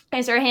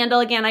is her handle.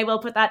 Again, I will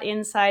put that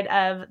inside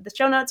of the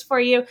show notes for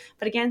you.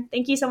 But again,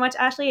 thank you so much,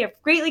 Ashley. I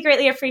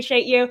greatly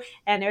appreciate you.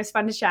 And it was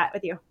fun to chat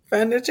with you.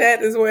 Fun to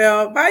chat as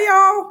well. Bye,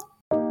 y'all.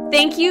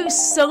 Thank you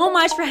so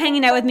much for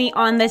hanging out with me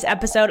on this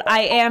episode.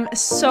 I am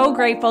so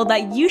grateful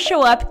that you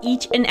show up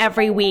each and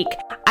every week.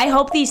 I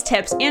hope these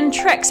tips and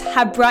tricks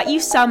have brought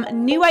you some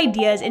new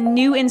ideas and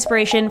new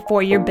inspiration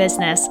for your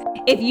business.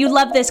 If you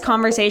love this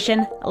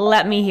conversation,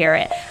 let me hear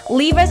it.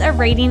 Leave us a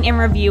rating and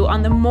review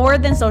on the More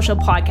Than Social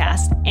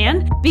podcast.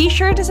 And be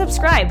sure to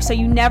subscribe so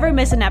you never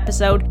miss an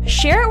episode.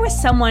 Share it with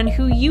someone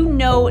who you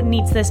know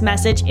needs this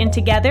message. And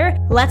together,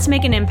 let's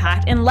make an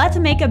impact and let's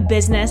make a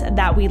business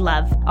that we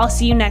love. I'll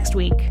see you next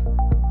week.